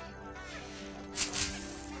 Mandrake.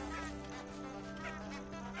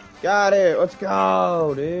 Got it. Let's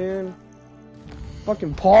go, dude.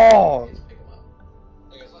 Fucking Paul.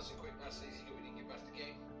 Hey guys, nice and quick, nice and easy. Good we didn't get back to the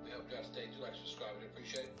game. We hope you have to stay. Do like, subscribe, we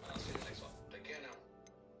appreciate it. And I'll see you in the next one. Take care now.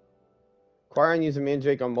 Acquire and use a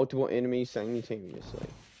Mandrake on multiple enemies simultaneously.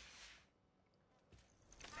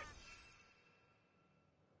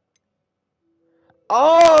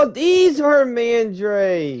 Oh, these are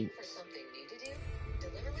Mandrakes. For something new to do,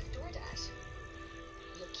 deliver with DoorDash.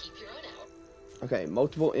 You'll keep your own out. Okay,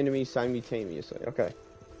 multiple enemies simultaneously. Okay.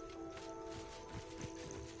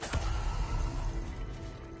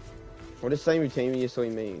 What does simultaneously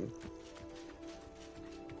mean?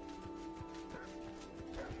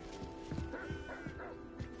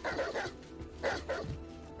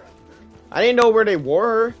 I didn't know where they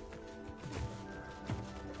were.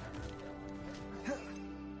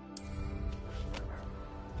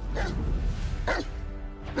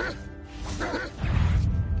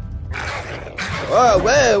 Whoa,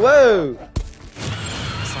 whoa, whoa!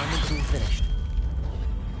 Assignment's all finished.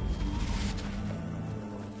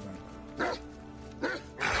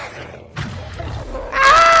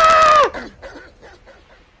 Ah!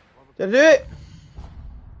 Did I do it?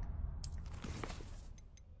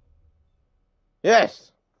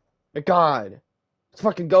 Yes! My God. Let's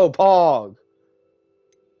fucking go, Pog!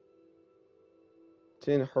 It's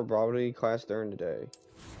in herbology class during the day.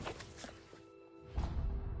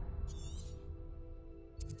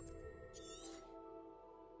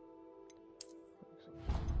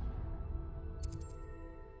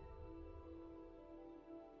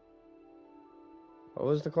 What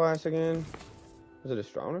was the class again? Was it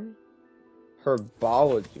astronomy?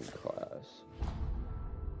 Herbology class.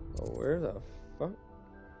 Oh, where the fuck?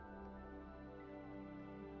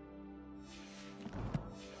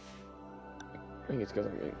 I think it's because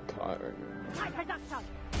I'm getting caught right now.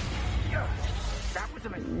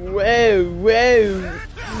 Whoa, whoa,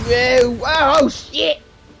 whoa, whoa, oh shit!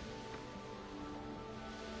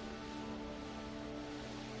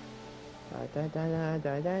 Da, da, da,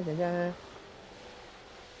 da, da, da, da.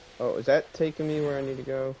 Oh, is that taking me where I need to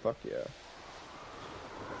go? Fuck yeah.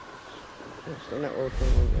 Oh, still not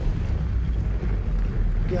working.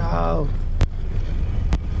 Go!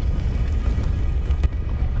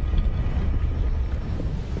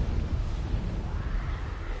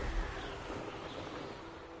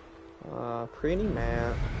 Pretty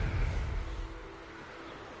map.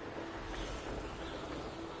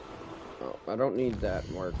 Oh, I don't need that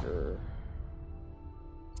marker.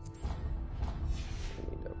 I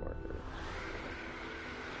need that marker.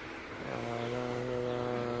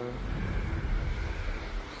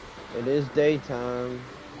 It is daytime.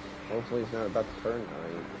 Hopefully it's not about to turn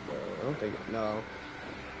night. So I don't think no.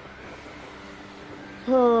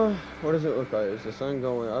 What does it look like? Is the sun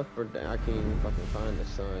going up or down? I can't even fucking find the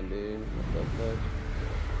sun, dude. What the fuck?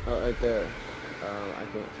 Oh, right there. I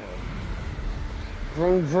can't tell.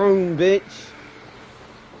 Vroom vroom, bitch.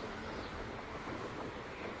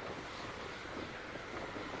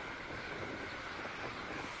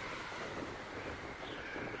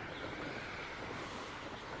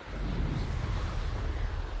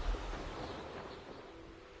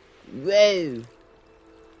 Whoa.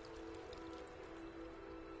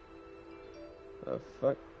 The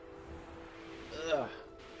fuck? Ugh.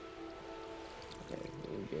 Okay,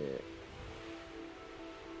 we get it.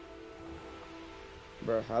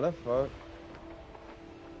 Bro, how the fuck?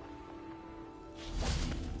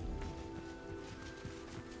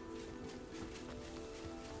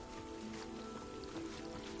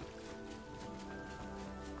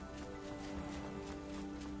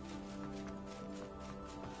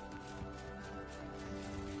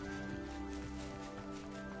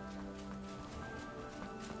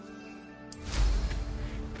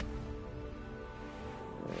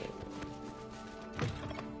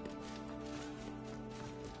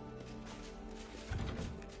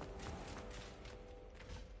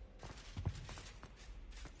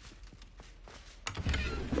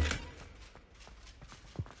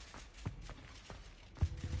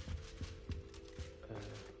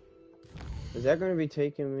 Is that going to be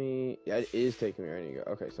taking me? Yeah, it is taking me. Right to go.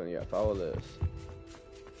 Okay, so yeah, follow this.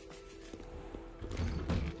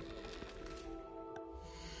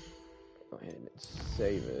 Go ahead and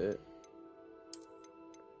save it.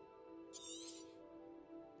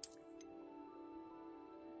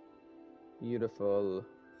 Beautiful.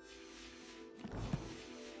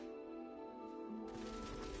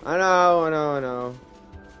 I know, I know, I know.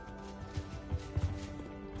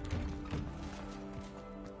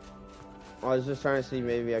 I was just trying to see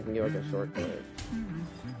maybe I can get like a shortcut.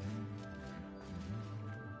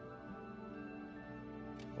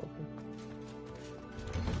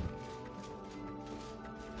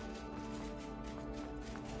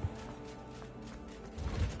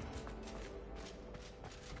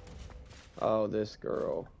 Oh, this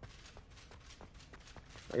girl.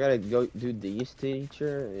 I gotta go do these,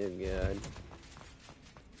 teacher? Oh, God.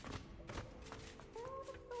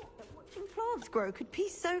 Watching plants grow could be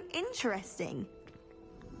so interesting.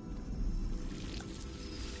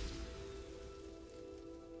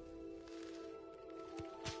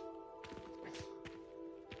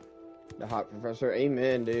 The hot professor.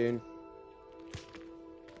 Amen, dude.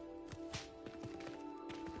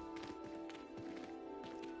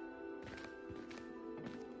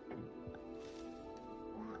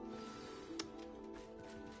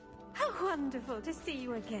 How wonderful to see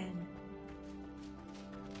you again.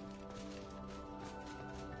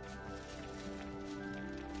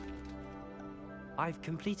 I've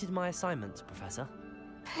completed my assignments, Professor.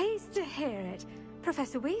 Pleased to hear it.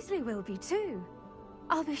 Professor Weasley will be too.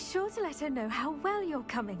 I'll be sure to let her know how well you're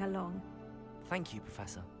coming along. Thank you,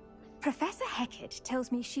 Professor. Professor Hecat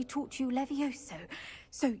tells me she taught you Levioso,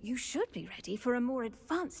 so you should be ready for a more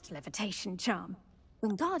advanced levitation charm.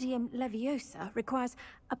 Wingardium Leviosa requires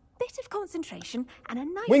a bit of concentration and a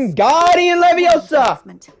nice... Wingardium Leviosa!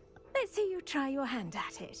 Let's see you try your hand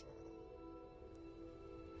at it.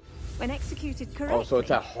 When executed correctly, oh, so it's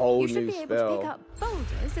a whole you should new be spell. able to pick up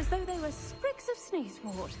boulders as though they were sprigs of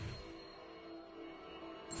sneezewort.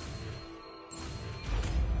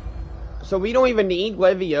 So we don't even need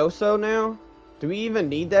Levioso now? Do we even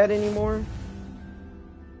need that anymore?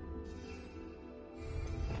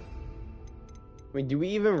 I mean, do we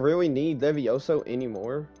even really need Levioso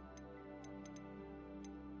anymore?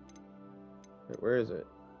 Wait, where is it?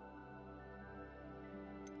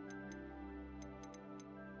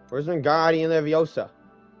 Where's Wingardium Leviosa?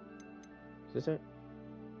 Is this it?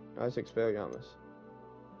 Oh, it's Expelliarmus.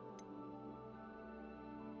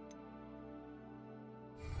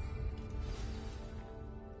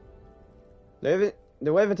 The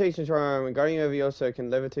levitation charm, Wingardium Leviosa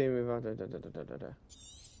can levitate and move on.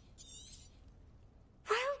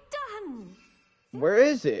 Well done! Where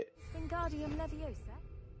is it? Wingardium Leviosa.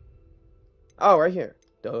 Oh, right here.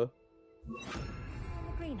 Duh.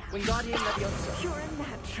 Wingardium Leviosa. You're a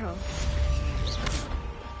natural.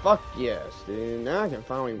 Fuck yes, dude. Now I can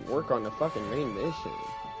finally work on the fucking main mission.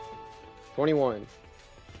 21.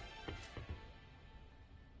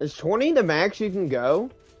 Is 20 the max you can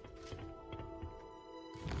go?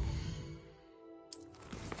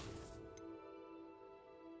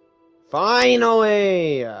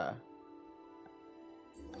 Finally!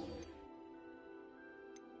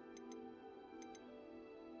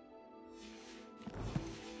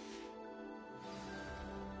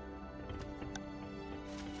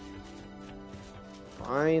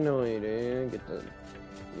 Finally, dude. Get the...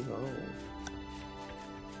 Move on.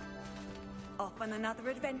 Off on another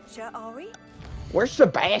adventure, are we? Where's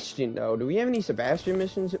Sebastian, though? Do we have any Sebastian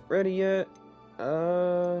missions ready yet?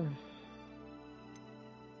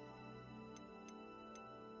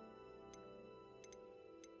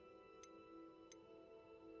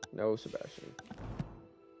 No, Sebastian.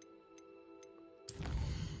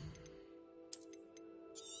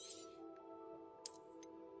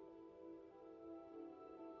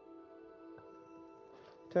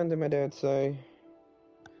 Time did my dad say?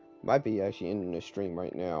 Might be actually ending the stream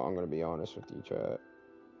right now. I'm gonna be honest with you, chat.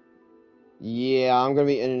 Yeah, I'm gonna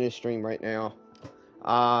be ending the stream right now.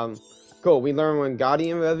 Cool. We learned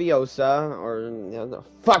Wingardium Leviosa, or how the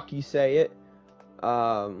fuck you say it.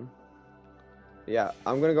 Yeah,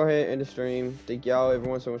 I'm gonna go ahead and end the stream. Thank y'all,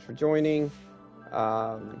 everyone, so much for joining.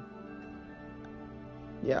 Yeah.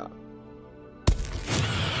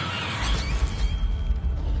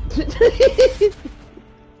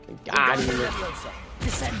 God,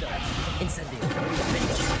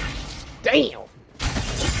 damn.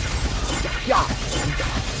 Yeah.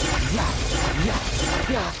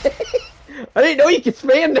 I didn't know you could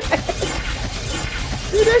spam that.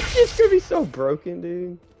 Dude, that shit's gonna be so broken,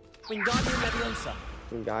 dude. Wingardium Leviosa.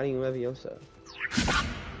 Wingardium Leviosa.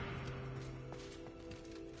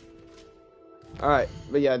 Alright,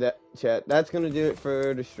 but yeah, chat, that's gonna do it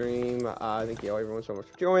for the stream. Thank you all, everyone, so much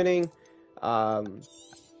for joining.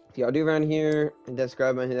 If y'all do around here, hit that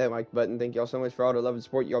subscribe button, hit that like button. Thank y'all so much for all the love and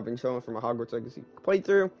support y'all been showing for my Hogwarts Legacy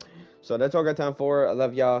playthrough. So that's all I got time for. I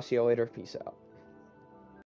love y'all. See y'all later. Peace out.